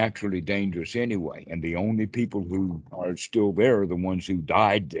was naturally dangerous anyway. And the only people who are still there are the ones who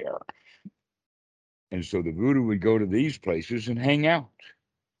died there. And so the Buddha would go to these places and hang out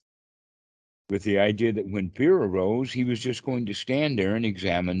with the idea that when fear arose, he was just going to stand there and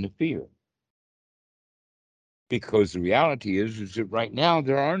examine the fear. Because the reality is that right now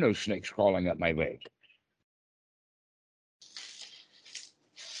there are no snakes crawling up my leg.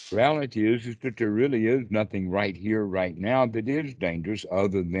 Reality is that there really is nothing right here, right now that is dangerous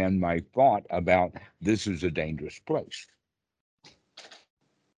other than my thought about this is a dangerous place.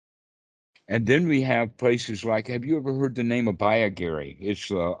 And then we have places like, have you ever heard the name of Bayagiri? It's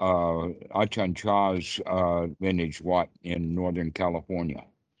Achan Chah's lineage, Wat, in Northern California.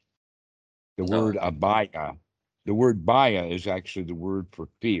 The word abaya, the word baya is actually the word for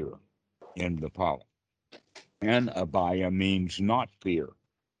fear in the Pali. And abaya means not fear.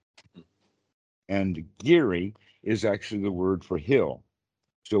 And giri is actually the word for hill.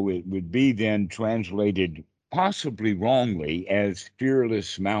 So it would be then translated, possibly wrongly, as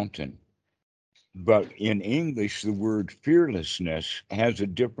fearless mountain. But in English, the word fearlessness has a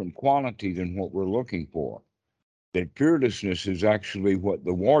different quality than what we're looking for. That fearlessness is actually what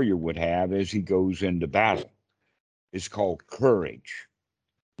the warrior would have as he goes into battle. It's called courage.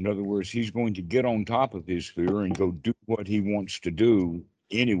 In other words, he's going to get on top of his fear and go do what he wants to do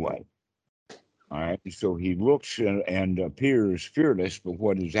anyway. All right. So he looks and appears fearless, but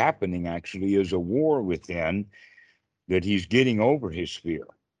what is happening actually is a war within, that he's getting over his fear.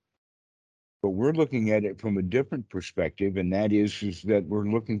 But we're looking at it from a different perspective, and that is that we're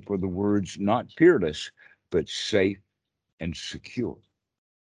looking for the words not fearless, but safe and secure.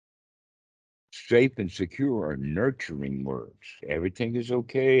 Safe and secure are nurturing words. Everything is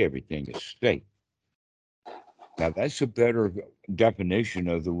okay. Everything is safe. Now, that's a better definition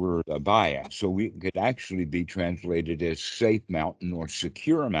of the word abaya. So we could actually be translated as safe mountain or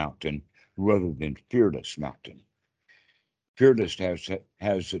secure mountain rather than fearless mountain. Fearless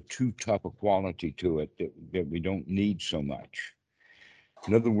has a too tough a quality to it that we don't need so much.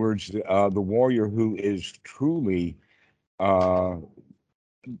 In other words, the warrior who is truly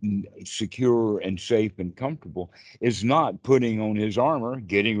secure and safe and comfortable is not putting on his armor,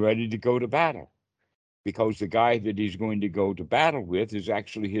 getting ready to go to battle, because the guy that he's going to go to battle with is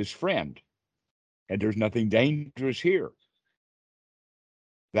actually his friend, and there's nothing dangerous here.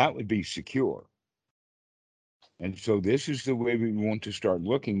 That would be secure. And so this is the way we want to start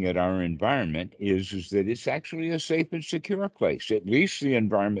looking at our environment, is that it's actually a safe and secure place, at least the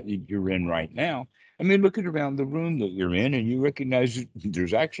environment that you're in right now. I mean, look at around the room that you're in, and you recognize that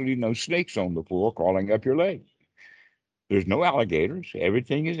there's actually no snakes on the floor crawling up your leg. There's no alligators.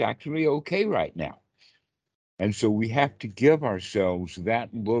 Everything is actually okay right now. And so we have to give ourselves that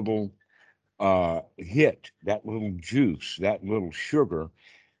little hit, that little juice, that little sugar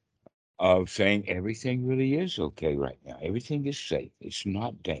of saying everything really is okay right now. Everything is safe. It's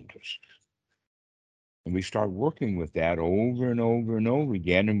not dangerous. And we start working with that over and over and over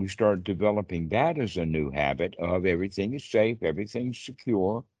again. And we start developing that as a new habit of everything is safe, everything's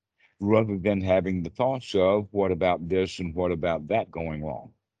secure, rather than having the thoughts of what about this and what about that going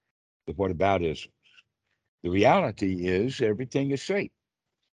wrong. The what about is the reality is everything is safe.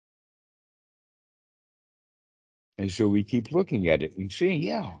 And so we keep looking at it and seeing,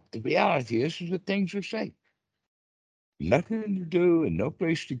 yeah, the reality is that things are safe. Nothing to do and no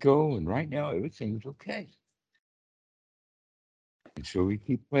place to go. And right now, everything's okay. And so we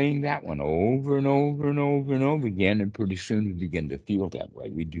keep playing that one over and over and over and over again. And pretty soon we begin to feel that way.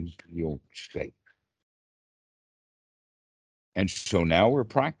 We do feel safe. And so now we're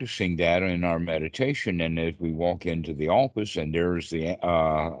practicing that in our meditation. And as we walk into the office and there's the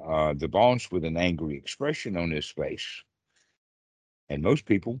boss with an angry expression on his face, and most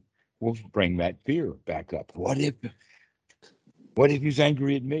people will bring that fear back up. What if he's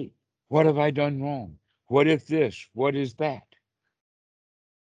angry at me? What have I done wrong? What if this? What is that?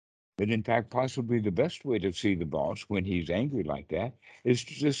 But in fact, possibly the best way to see the boss when he's angry like that is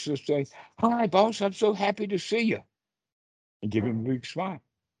to just to say, "Hi, boss, I'm so happy to see you," and give him a big smile.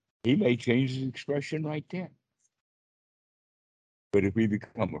 He may change his expression right then. But if we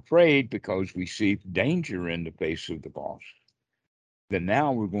become afraid because we see danger in the face of the boss, then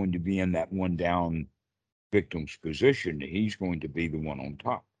now we're going to be in that one down victim's position. He's going to be the one on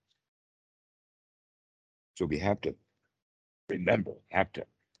top. So we have to remember, have to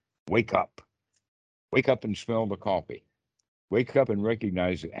wake up and smell the coffee. Wake up and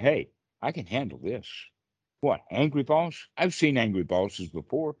recognize that, hey, I can handle this. What, angry boss? I've seen angry bosses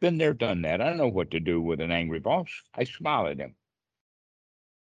before. Been there, done that. I know what to do with an angry boss. I smile at him.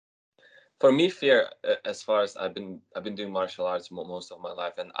 For me, fear, as far as I've been doing martial arts most of my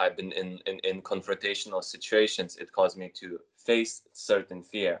life, and I've been in confrontational situations, it caused me to face certain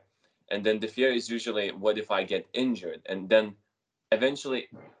fear. And then the fear is usually, what if I get injured? And then eventually,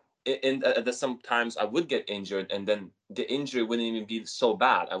 sometimes I would get injured, and then the injury wouldn't even be so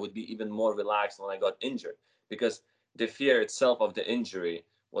bad. I would be even more relaxed when I got injured, because the fear itself of the injury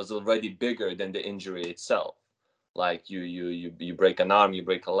was already bigger than the injury itself. Like you break an arm, you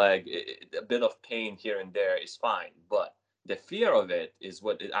break a leg, a bit of pain here and there is fine, but the fear of it is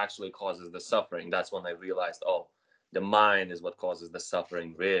what it actually causes the suffering. That's when I realized, oh, the mind is what causes the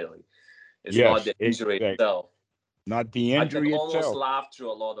suffering, really. It's not Yes, the injury exactly. itself. Not the I can injury almost itself. laugh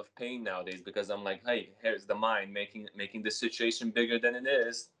through a lot of pain nowadays, because I'm like, hey, here's the mind making the situation bigger than it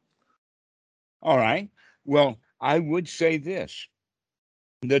is. All right. Well, I would say this,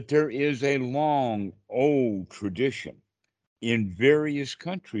 that there is a long, old tradition in various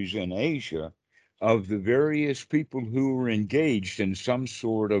countries in Asia of the various people who are engaged in some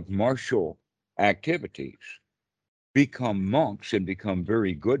sort of martial activities become monks and become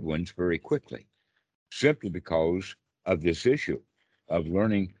very good ones very quickly, simply because of this issue of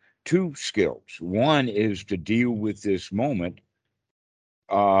learning two skills. One is to deal with this moment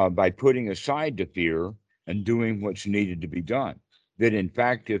by putting aside the fear and doing what's needed to be done. That in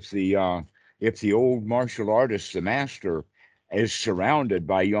fact, if the old martial artist, the master, is surrounded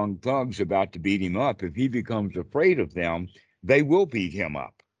by young thugs about to beat him up, if he becomes afraid of them, they will beat him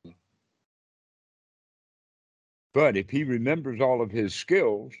up. But if he remembers all of his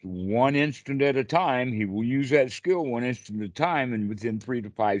skills, one instant at a time, he will use that skill one instant at a time, and within 3 to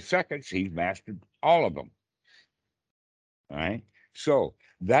 5 seconds, he's mastered all of them. All right. So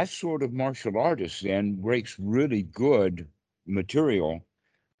that sort of martial artist then breaks really good material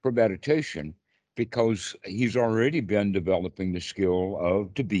for meditation, because he's already been developing the skill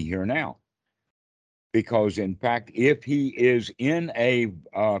of to be here now. Because in fact, if he is in a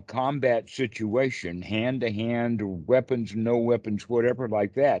combat situation, hand to hand, weapons, no weapons, whatever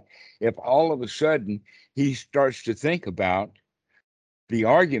like that, if all of a sudden he starts to think about the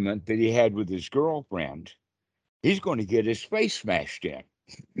argument that he had with his girlfriend, he's going to get his face smashed in.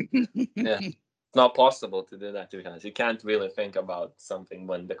 Yeah. It's not possible to do that, to be honest. You can't really think about something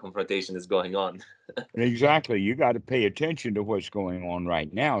when the confrontation is going on. Exactly. You got to pay attention to what's going on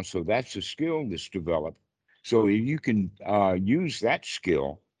right now. So that's a skill that's developed. So if you can use that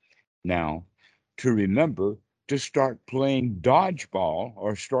skill now to remember to start playing dodgeball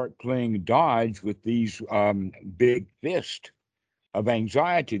or start playing dodge with these big fists of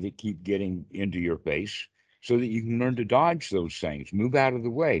anxiety that keep getting into your face so that you can learn to dodge those things, move out of the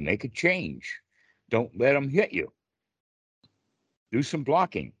way, make a change. Don't let them hit you. Do some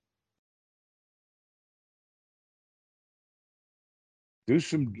blocking. Do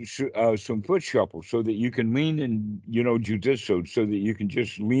some foot shuffle so that you can lean in, jujitsu, so that you can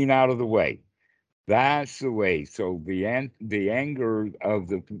just lean out of the way. That's the way. So the anger of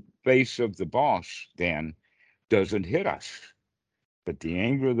the face of the boss then doesn't hit us, but the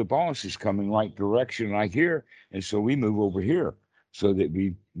anger of the boss is coming right direction, like here, and so we move over here so that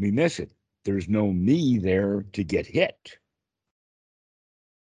we miss it. There's no me there to get hit.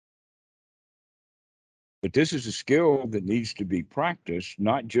 But this is a skill that needs to be practiced,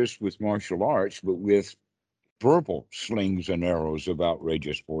 not just with martial arts, but with verbal slings and arrows of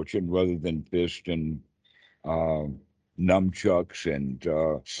outrageous fortune, rather than fist and uh, nunchucks and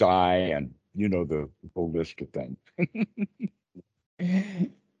sai and the whole list of things.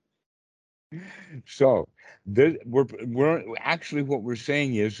 So we're actually, what we're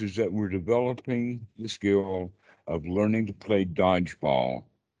saying is that we're developing the skill of learning to play dodgeball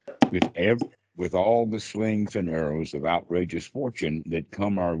with all the slings and arrows of outrageous fortune that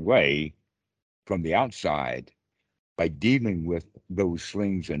come our way from the outside, by dealing with those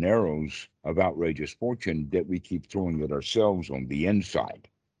slings and arrows of outrageous fortune that we keep throwing at ourselves on the inside.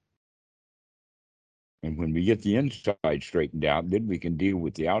 And when we get the inside straightened out, then we can deal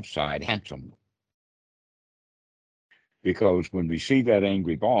with the outside handsomely. Because when we see that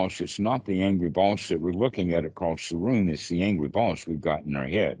angry boss, it's not the angry boss that we're looking at across the room. It's the angry boss we've got in our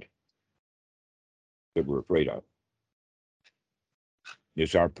head that we're afraid of.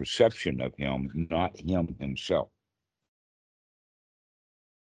 It's our perception of him, not him himself.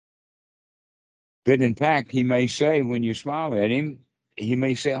 But in fact, he may say, when you smile at him, he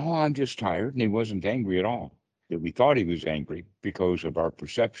may say, "Oh, I'm just tired." And he wasn't angry at all. That we thought he was angry because of our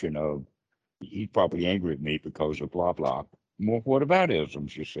perception of, he's probably angry at me because of blah, blah. Well, what about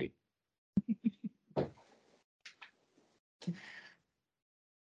isms, you see?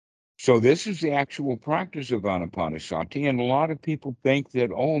 So this is the actual practice of Anapanasati. And a lot of people think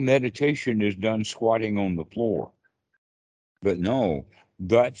that all meditation is done squatting on the floor. But no,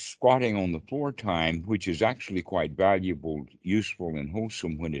 that squatting on the floor time, which is actually quite valuable, useful, and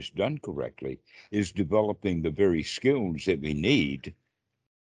wholesome when it's done correctly, is developing the very skills that we need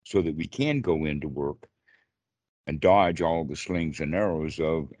so that we can go into work and dodge all the slings and arrows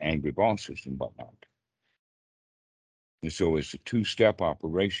of angry bosses and whatnot. And so it's a two-step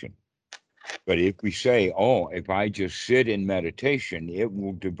operation. But if we say, "Oh, if I just sit in meditation, it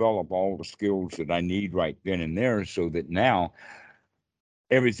will develop all the skills that I need right then and there so that now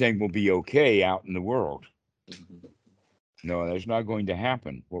everything will be okay out in the world." Mhm. No, that's not going to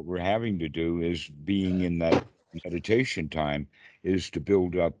happen. What we're having to do is, being in that meditation time, is to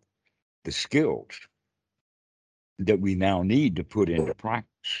build up the skills that we now need to put into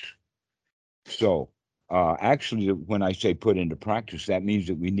practice. So actually, when I say put into practice, that means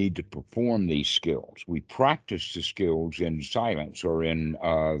that we need to perform these skills. We practice the skills in silence or in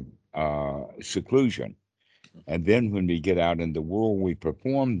seclusion. And then when we get out in the world, we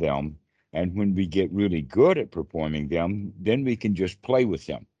perform them. And when we get really good at performing them, then we can just play with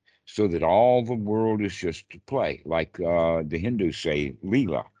them so that all the world is just play. Like the Hindus say,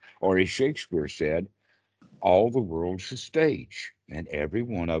 Leela, or as Shakespeare said, all the world's a stage and every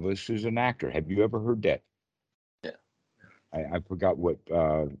one of us is an actor. Have you ever heard that? Yeah. I forgot what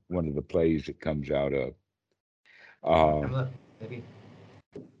one of the plays it comes out of. Hamlet, maybe.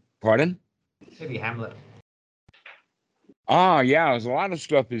 Pardon? Maybe Hamlet. Yeah, there's a lot of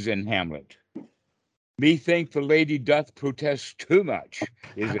stuff is in Hamlet. "Me think the lady doth protest too much"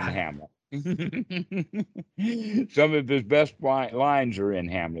 is in Hamlet. Some of his best lines are in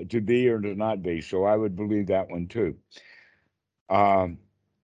Hamlet, to be or to not be. So I would believe that one too.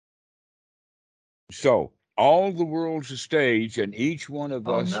 So all the world's a stage, and each one of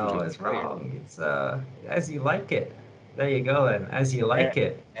Oh us is no, a it's player. wrong. It's as you like it. There you go then. As you like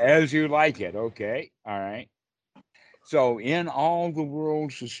it. As you like it. Okay. All right. So in all the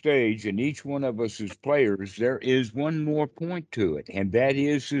world's a stage, and each one of us as players, there is one more point to it, and that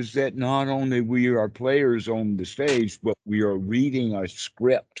is that not only we are players on the stage, but we are reading a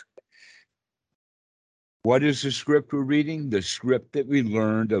script. What is the script we're reading? The script that we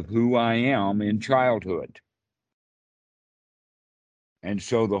learned of who I am in childhood. And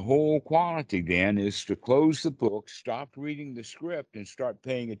so the whole quality then is to close the book, stop reading the script, and start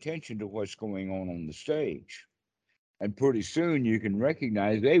paying attention to what's going on the stage. And pretty soon you can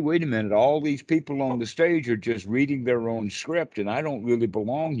recognize, hey, wait a minute, all these people on the stage are just reading their own script, and I don't really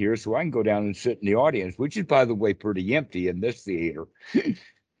belong here, so I can go down and sit in the audience, which is, by the way, pretty empty in this theater.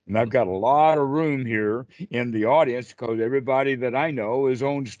 And I've got a lot of room here in the audience because everybody that I know is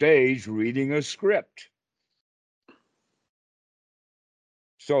on stage reading a script.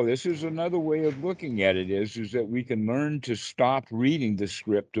 So this is another way of looking at it is that we can learn to stop reading the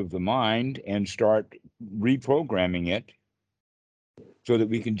script of the mind and start reprogramming it so that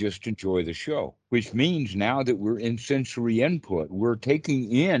we can just enjoy the show, which means now that we're in sensory input, we're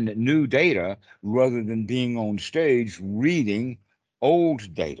taking in new data rather than being on stage reading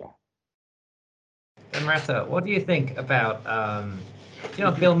old data. And Martha, what do you think about,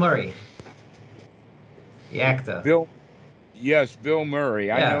 Bill Murray, the actor? Yes, Bill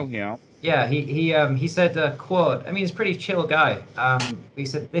Murray. I Yeah, know him. yeah. He said a quote. I mean, he's a pretty chill guy. He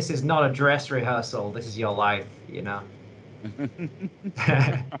said, "This is not a dress rehearsal. This is your life."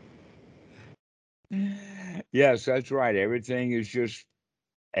 Yes, that's right. Everything is just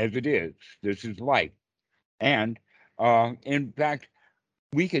as it is. This is life. And in fact,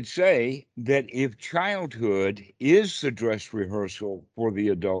 we could say that if childhood is the dress rehearsal for the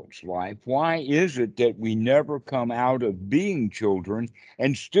adult's life, why is it that we never come out of being children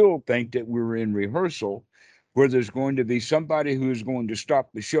and still think that we're in rehearsal, where there's going to be somebody who's going to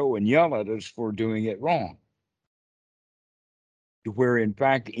stop the show and yell at us for doing it wrong? Where, in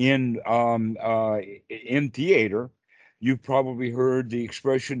fact, in theater, you've probably heard the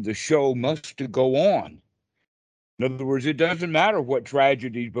expression, the show must go on. In other words, it doesn't matter what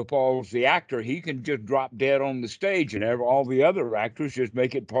tragedy befalls the actor. He can just drop dead on the stage, and all the other actors just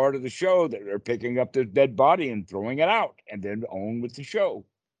make it part of the show that they're picking up the dead body and throwing it out and then on with the show.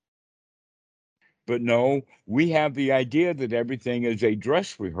 But no, we have the idea that everything is a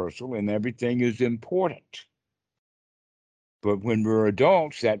dress rehearsal and everything is important. But when we're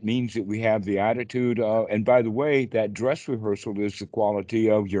adults, that means that we have the attitude of, and by the way, that dress rehearsal is the quality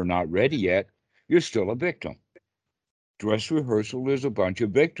of, you're not ready yet, you're still a victim. Dress rehearsal is a bunch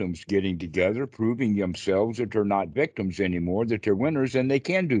of victims getting together, proving themselves that they're not victims anymore, that they're winners and they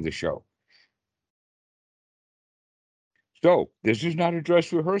can do the show. So this is not a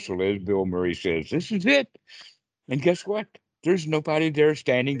dress rehearsal, as Bill Murray says. This is it. And guess what? There's nobody there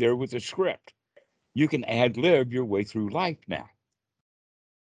standing there with a script. You can ad-lib your way through life now.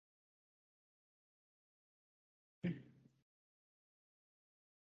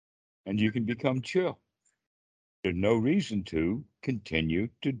 And you can become chill. There's no reason to continue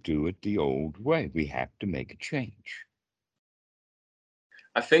to do it the old way. We have to make a change.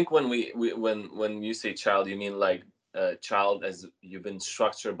 I think when when you say child, you mean like child as you've been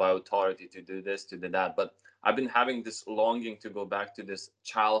structured by authority to do this, to do that. But I've been having this longing to go back to this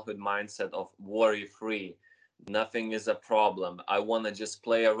childhood mindset of worry free. Nothing is a problem. I want to just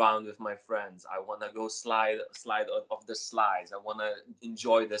play around with my friends. I want to go slide off the slides. I want to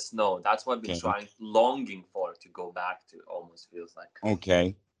enjoy the snow. That's what I've been Okay. longing for to go back to. Almost feels like.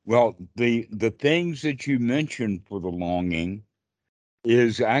 Okay. Well, the things that you mentioned for the longing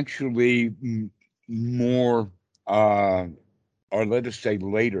is actually more, or let us say,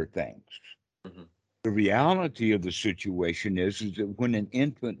 later things. Mm-hmm. The reality of the situation is that when an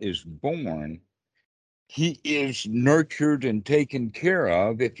infant is born, he is nurtured and taken care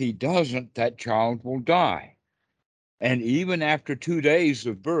of. If he doesn't, that child will die. And even after 2 days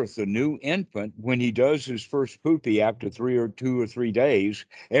of birth, a new infant, when he does his first poopy after 2 or 3 days,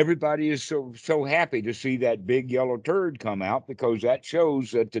 everybody is so happy to see that big yellow turd come out because that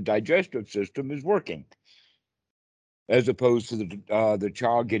shows that the digestive system is working, as opposed to the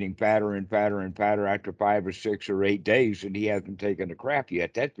child getting fatter and fatter and fatter after 5 or 6 or 8 days and he hasn't taken a crap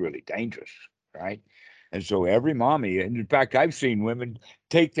yet. That's really dangerous, right? And so every mommy, and in fact, I've seen women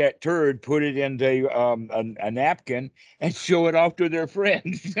take that turd, put it into a napkin, and show it off to their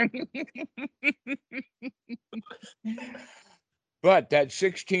friends. But that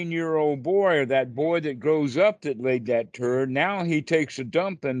 16-year-old boy, or that boy that grows up that laid that turd, now he takes a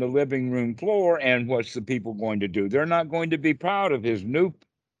dump in the living room floor, and what's the people going to do? They're not going to be proud of his new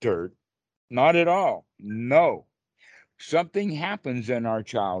turd. Not at all. No. Something happens in our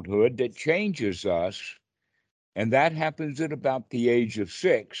childhood that changes us, and that happens at about the age of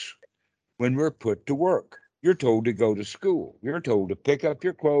 6 when we're put to work. You're told to go to school. You're told to pick up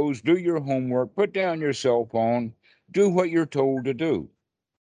your clothes, do your homework, put down your cell phone, do what you're told to do.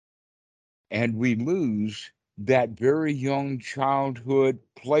 and we lose that very young childhood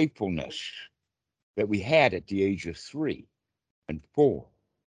playfulness that we had at the age of 3 and 4.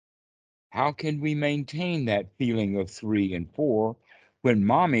 How can we maintain that feeling of 3 and 4 when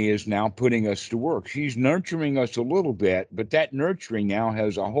mommy is now putting us to work? She's nurturing us a little bit, but that nurturing now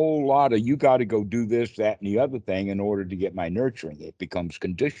has a whole lot of, you got to go do this, that, and the other thing in order to get my nurturing. It becomes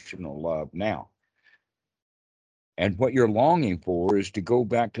conditional love now. And what you're longing for is to go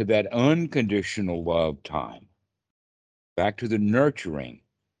back to that unconditional love time, back to the nurturing,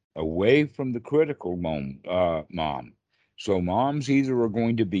 away from the critical mom. So moms either are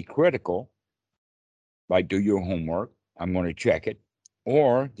going to be critical, like do your homework, I'm going to check it,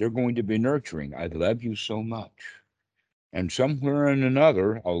 or they're going to be nurturing. I love you so much. And somewhere in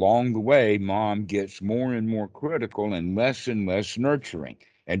another, along the way, mom gets more and more critical and less nurturing.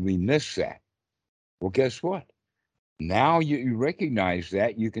 And we miss that. Well, guess what? Now you recognize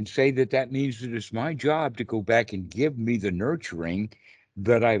that, you can say that that means that it's my job to go back and give me the nurturing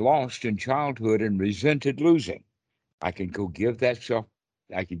that I lost in childhood and resented losing. I can go give that self,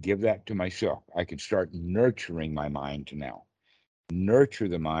 I can give that to myself. I can start nurturing my mind now. Nurture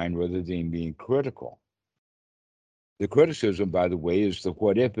the mind rather than being critical. The criticism, by the way, is the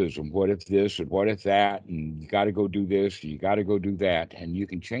what ifism. What if this and what if that? And you got to go do this, you got to go do that. And you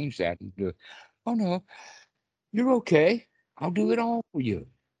can change that into, oh no, you're okay. I'll do it all for you.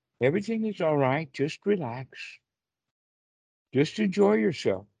 Everything is all right. Just relax. Just enjoy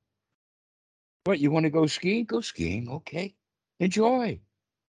yourself. What, you want to go skiing? Go skiing. Okay. Enjoy.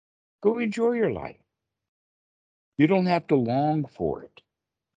 Go enjoy your life. You don't have to long for it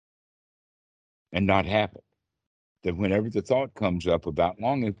and not have it. That whenever the thought comes up about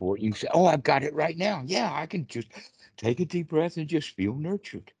longing for it, you can say, oh, I've got it right now. Yeah, I can just take a deep breath and just feel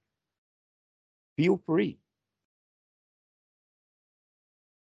nurtured. Feel free.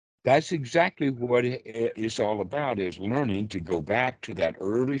 That's exactly what it's all about, is learning to go back to that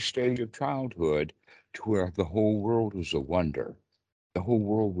early stage of childhood to where the whole world was a wonder. The whole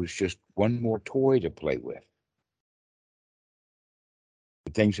world was just one more toy to play with.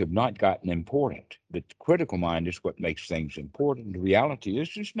 But things have not gotten important. The critical mind is what makes things important. The reality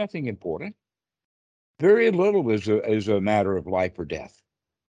is there's nothing important. Very little is a matter of life or death.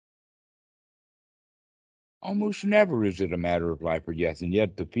 Almost never is it a matter of life or death, and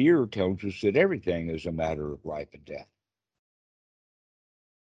yet the fear tells us that everything is a matter of life and death.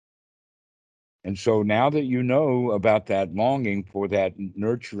 And so now that you know about that longing for that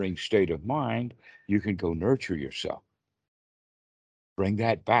nurturing state of mind, you can go nurture yourself. Bring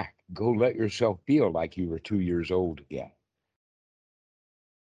that back. Go let yourself feel like you were 2 years old again.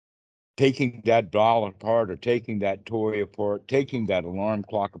 Taking that doll apart or taking that toy apart, taking that alarm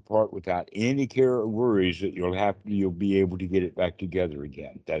clock apart without any care or worries that you'll be able to get it back together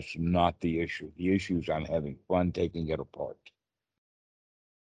again. That's not the issue. The issue is I'm having fun taking it apart.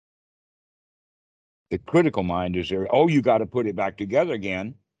 The critical mind is there, oh, you got to put it back together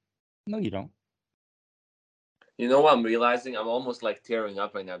again. No, you don't. You know what I'm realizing? I'm almost like tearing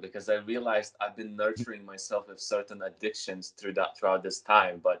up right now because I realized I've been nurturing myself with certain addictions throughout this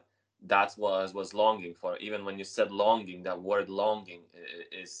time, but that's what I was longing for. Even when you said longing, that word longing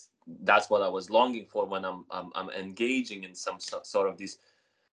is that's what I was longing for when I'm engaging in some sort of these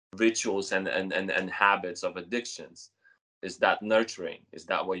rituals and habits of addictions. Is that nurturing? Is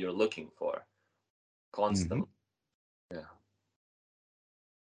that what you're looking for? Constantly. Yeah.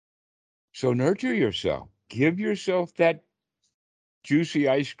 So nurture yourself. Give yourself that juicy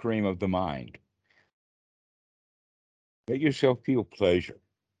ice cream of the mind. Let yourself feel pleasure.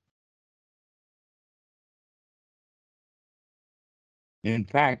 In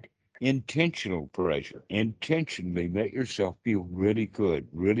fact, intentional pleasure. Intentionally let yourself feel really good,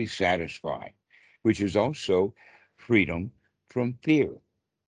 really satisfied, which is also freedom from fear.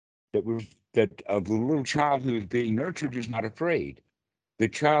 That a little child who is being nurtured is not afraid. The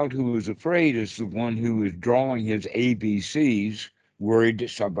child who is afraid is the one who is drawing his ABCs, worried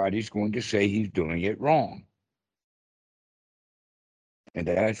that somebody's going to say he's doing it wrong. And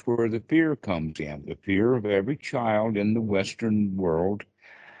that's where the fear comes in. The fear of every child in the Western world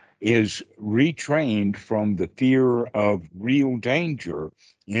is retrained from the fear of real danger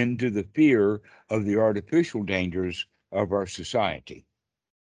into the fear of the artificial dangers of our society.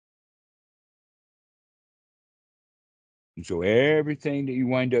 And so everything that you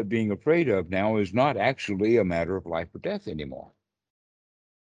wind up being afraid of now is not actually a matter of life or death anymore.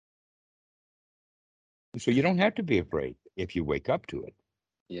 So you don't have to be afraid if you wake up to it.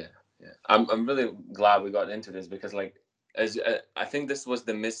 Yeah, yeah. I'm really glad we got into this because, like, as I think this was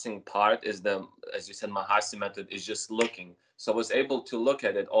the missing part is the, as you said, Mahasi method is just looking. So I was able to look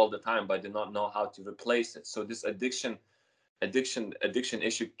at it all the time, but I did not know how to replace it. So this addiction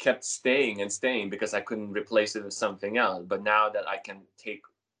issue kept staying and staying because I couldn't replace it with something else. But now that I can take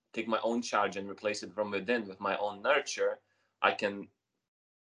my own charge and replace it from within with my own nurture, I can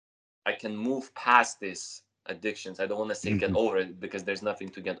move past these addictions. I don't want to say get over it, because there's nothing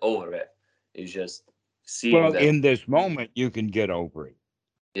to get over it. It's just seeing Well, that. in this moment, you can get over it.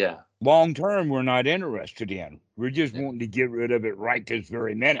 Yeah. Long term, we're not interested in. We're just wanting to get rid of it right this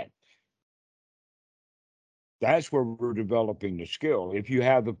very minute. That's where we're developing the skill. If you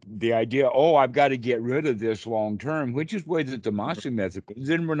have the idea, oh, I've got to get rid of this long term, which is the way that the Masi method is,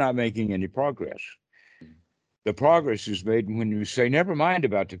 then we're not making any progress. The progress is made when you say, never mind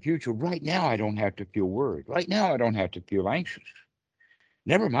about the future. Right now, I don't have to feel worried. Right now, I don't have to feel anxious.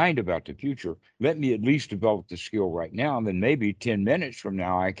 Never mind about the future. Let me at least develop the skill right now. And then maybe 10 minutes from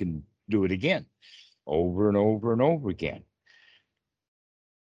now, I can do it again, over and over and over again.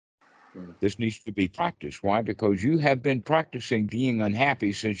 This needs to be practiced. Why? Because you have been practicing being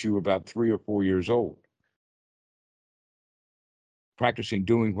unhappy since you were about 3 or 4 years old. Practicing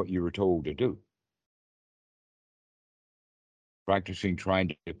doing what you were told to do. Practicing trying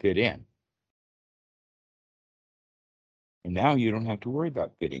to fit in. And now you don't have to worry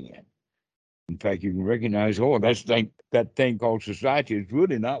about fitting in. In fact, you can recognize, oh, that thing called society is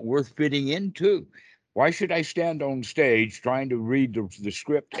really not worth fitting into. Why should I stand on stage trying to read the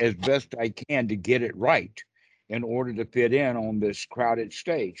script as best I can to get it right in order to fit in on this crowded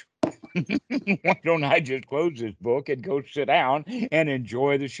stage? Why don't I just close this book and go sit down and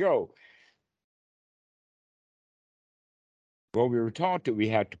enjoy the show? Well, we were taught that we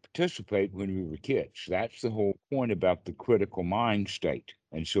had to participate when we were kids. That's the whole point about the critical mind state.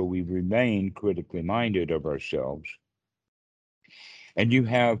 And so we remain critically minded of ourselves. And you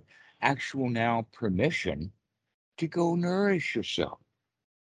have actual now permission to go nourish yourself.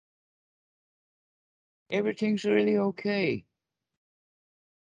 Everything's really okay.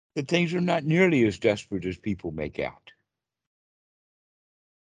 That things are not nearly as desperate as people make out.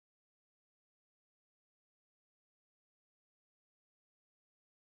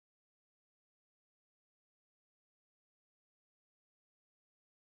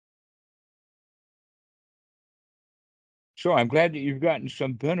 So I'm glad that you've gotten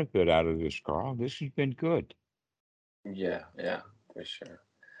some benefit out of this, Carl. This has been good. Yeah, for sure.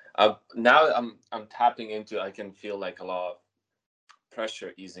 Now I'm tapping into. I can feel like a lot of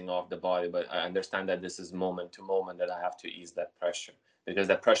pressure easing off the body, but I understand that this is moment to moment, that I have to ease that pressure, because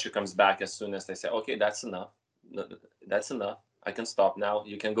that pressure comes back as soon as they say, okay, that's enough. No, that's enough. I can stop now.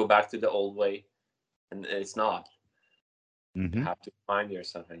 You can go back to the old way, and it's not. Mm-hmm. You have to find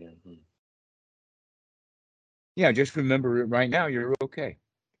yourself again. Yeah, just remember right now you're okay.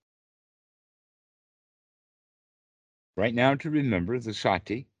 Right now, to remember the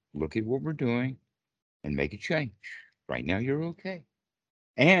sati, look at what we're doing and make a change. Right now you're okay.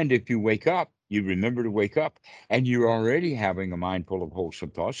 And if you wake up, you remember to wake up, and you're already having a mind full of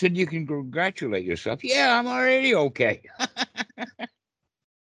wholesome thoughts, and you can congratulate yourself. Yeah, I'm already okay.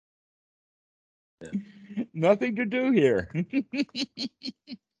 Yeah. Nothing to do here.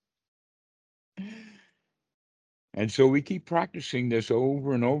 And so we keep practicing this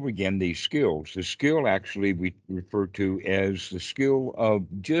over and over again, these skills. The skill actually we refer to as the skill of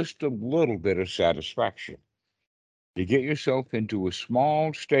just a little bit of satisfaction. To get yourself into a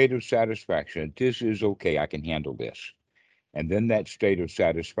small state of satisfaction. This is okay, I can handle this. And then that state of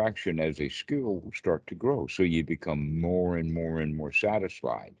satisfaction as a skill will start to grow. So you become more and more and more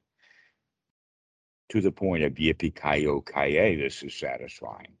satisfied to the point of yippee-ki-yo-ki-yay, this is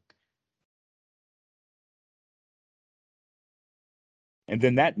satisfying. And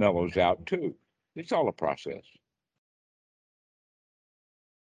then that mellows out too. It's all a process.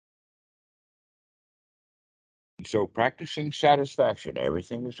 So practicing satisfaction,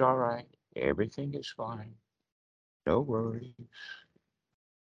 everything is all right. Everything is fine. No worries.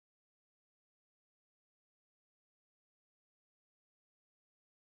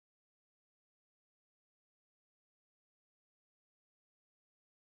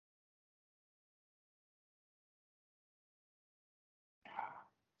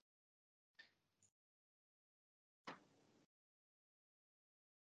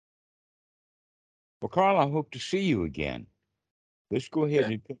 Well, Carl, I hope to see you again. Let's go ahead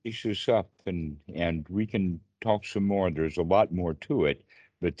and finish this up, and we can talk some more. There's a lot more to it,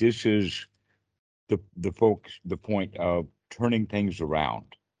 but this is the point of turning things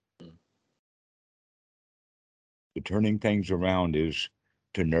around. The turning things around is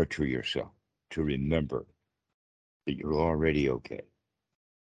to nurture yourself, to remember that you're already okay.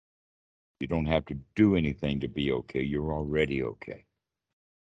 You don't have to do anything to be okay. You're already okay.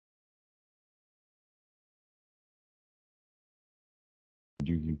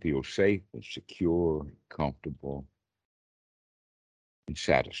 You can feel safe and secure, comfortable, and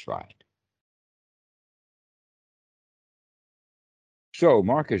satisfied. So,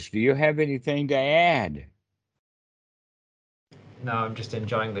 Marcus, do you have anything to add? No, I'm just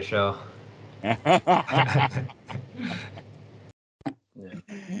enjoying the show. Yeah.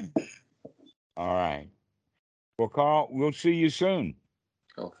 All right. Well, Carl, we'll see you soon.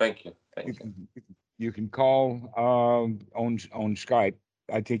 Oh, thank you. You Thank you. can you can call on Skype.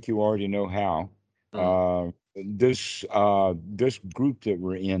 I think you already know how. This group that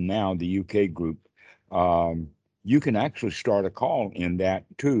we're in now, the UK group, um, you can actually start a call in that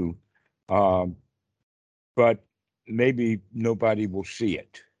too, um, but maybe nobody will see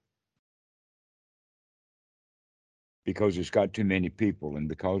it because it's got too many people, and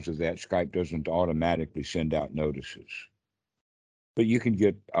because of that, Skype doesn't automatically send out notices. But you can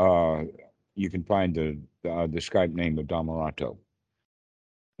get you can find the Skype name of Damarato,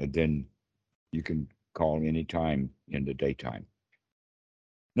 and then you can call anytime in the daytime.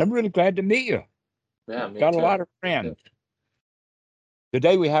 And I'm really glad to meet you. Yeah, me Got too. a lot of friends.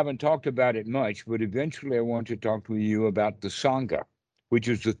 Today we haven't talked about it much, but eventually I want to talk to you about the Sangha, which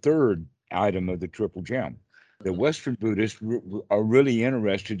is the third item of the Triple Gem. The Western Buddhists are really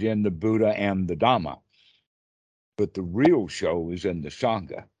interested in the Buddha and the Dhamma, but the real show is in the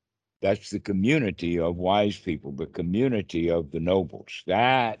Sangha. That's the community of wise people, the community of the nobles.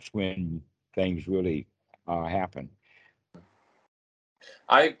 That's when things really happen.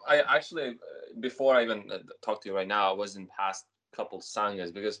 I actually, before I even talk to you right now, I was in past couple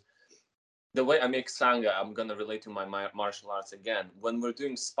sanghas, because the way I make sangha, I'm gonna relate to my martial arts again. When we're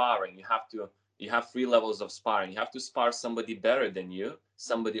doing sparring, you have 3 levels of sparring. You have to spar somebody better than you,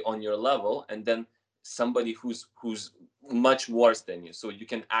 somebody on your level, and then somebody who's much worse than you. So you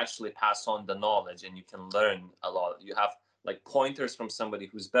can actually pass on the knowledge and you can learn a lot. You have like pointers from somebody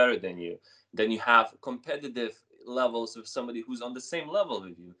who's better than you. Then you have competitive levels of somebody who's on the same level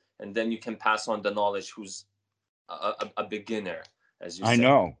with you, and then you can pass on the knowledge who's a beginner, as you I say.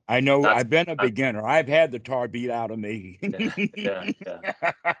 know. That's I've been a beginner. I've had the tar beat out of me. yeah.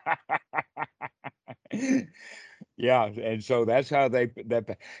 Yeah, and so that's how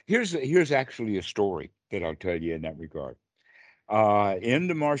here's actually a story that I'll tell you in that regard. In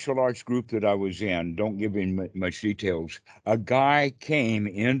the martial arts group that I was in, don't give him much details, a guy came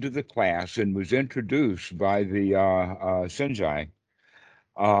into the class and was introduced by the sensei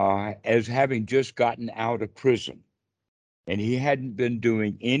as having just gotten out of prison. And he hadn't been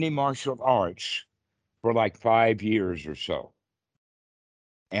doing any martial arts for like 5 years or so.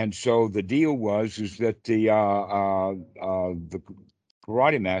 And so the deal was is that the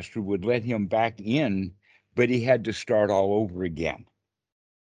karate master would let him back in, but he had to start all over again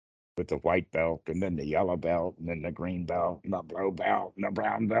with the white belt and then the yellow belt and then the green belt and the blue belt and the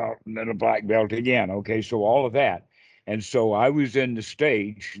brown belt and then the black belt again. Okay, so all of that. And so I was in the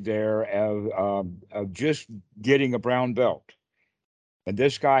stage there of just getting a brown belt. And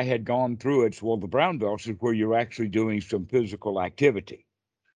this guy had gone through it. So, well, the brown belts is where you're actually doing some physical activity.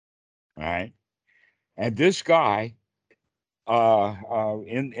 All right. And this guy,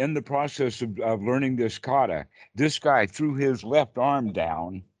 in the process of learning this kata, this guy threw his left arm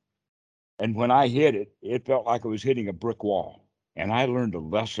down. And when I hit it, it felt like I was hitting a brick wall. And I learned a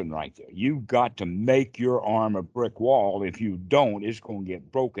lesson right there. You've got to make your arm a brick wall. If you don't, it's going to get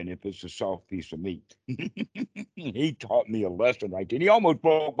broken if it's a soft piece of meat. He taught me a lesson right there. And he almost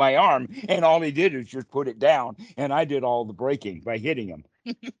broke my arm, and all he did is just put it down, and I did all the breaking by hitting him.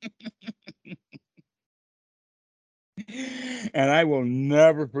 And I will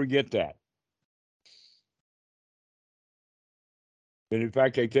never forget that. And in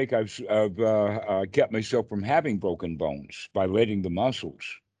fact, I think I've kept myself from having broken bones by letting the muscles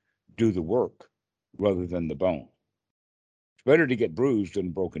do the work rather than the bone. It's better to get bruised than a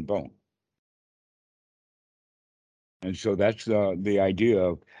broken bone. And so that's the idea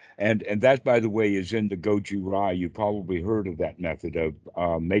of, and that, by the way, is in the Goju Rai. You probably heard of that method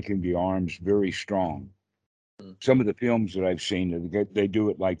of making the arms very strong. Some of the films that I've seen, they do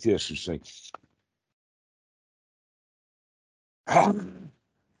it like this: it's like, and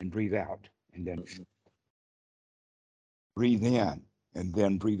breathe out, and then breathe in, and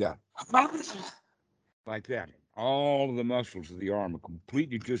then breathe out, like that. All of the muscles of the arm are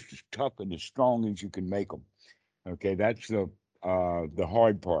completely just as tough and as strong as you can make them. Okay, that's the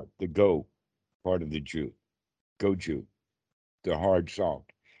hard part, the go part of the Goju, the hard salt.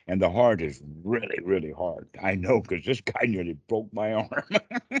 And the hard is really, really hard. I know, because this guy nearly broke my arm.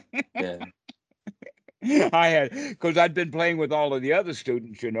 Yeah. Because I'd been playing with all of the other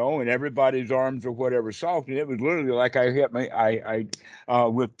students, and everybody's arms or whatever soft, and it was literally like I hit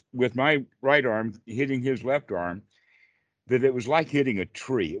with my right arm hitting his left arm, that it was like hitting a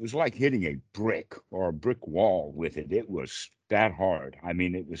tree. It was like hitting a brick or a brick wall with it. It was that hard. I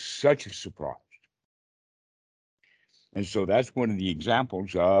mean, it was such a surprise. And so that's one of the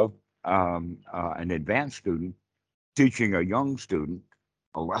examples of an advanced student teaching a young student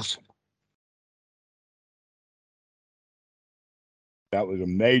a lesson. That was a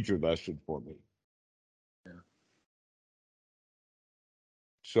major lesson for me. Yeah.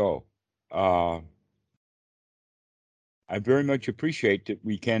 So I very much appreciate that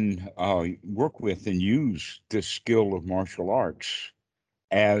we can work with and use this skill of martial arts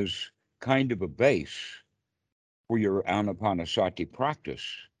as kind of a base for your Anapanasati practice,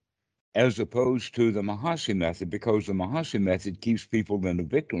 as opposed to the Mahasi method, because the Mahasi method keeps people in a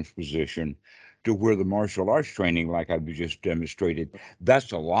victim's position, to where the martial arts training, like I've just demonstrated,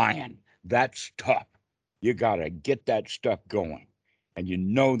 that's a lion. That's tough. You got to get that stuff going, and you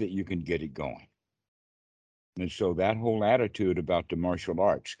know that you can get it going. And so that whole attitude about the martial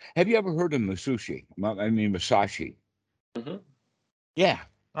arts. Have you ever heard of Masashi? Mm-hmm. Yeah,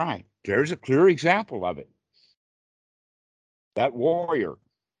 right. There's a clear example of it. That warrior.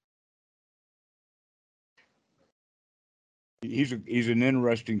 He's an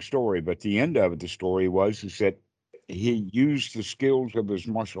interesting story, but the end of it, the story is that he used the skills of his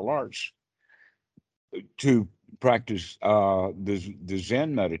martial arts to practice the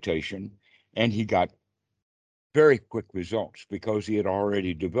Zen meditation, and he got very quick results because he had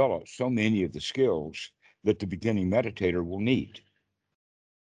already developed so many of the skills that the beginning meditator will need.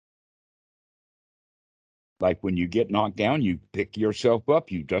 Like when you get knocked down, you pick yourself up,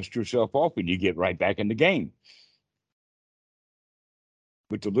 you dust yourself off, and you get right back in the game.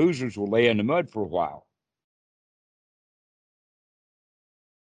 But the losers will lay in the mud for a while.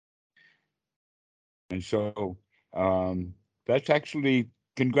 And so that's actually,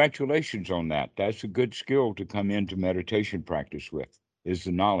 congratulations on that. That's a good skill to come into meditation practice with, is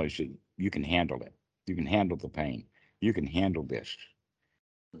the knowledge that you can handle it. You can handle the pain. You can handle this.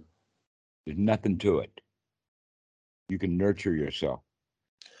 There's nothing to it. You can nurture yourself.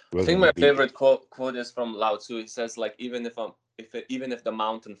 I think my favorite quote is from Lao Tzu. He says, like, even if the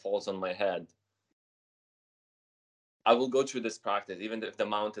mountain falls on my head, I will go through this practice, even if the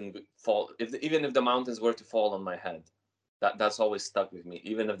even if the mountains were to fall on my head. That's always stuck with me.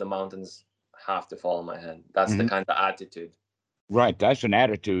 Even if the mountains have to fall on my head, that's the kind of attitude. Right, that's an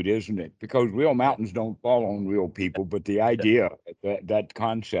attitude, isn't it? Because real mountains don't fall on real people, but the idea, that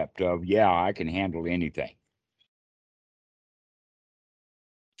concept of, I can handle anything.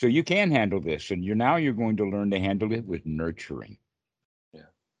 So you can handle this, and you're going to learn to handle it with nurturing. Yeah.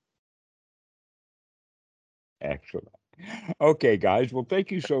 Excellent. Okay, guys. Well, thank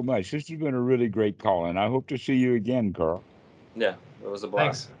you so much. This has been a really great call, and I hope to see you again, Carl. Yeah, it was a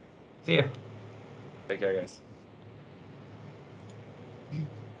blast. Thanks. See you. Take care, guys.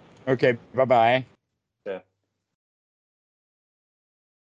 Okay, bye-bye.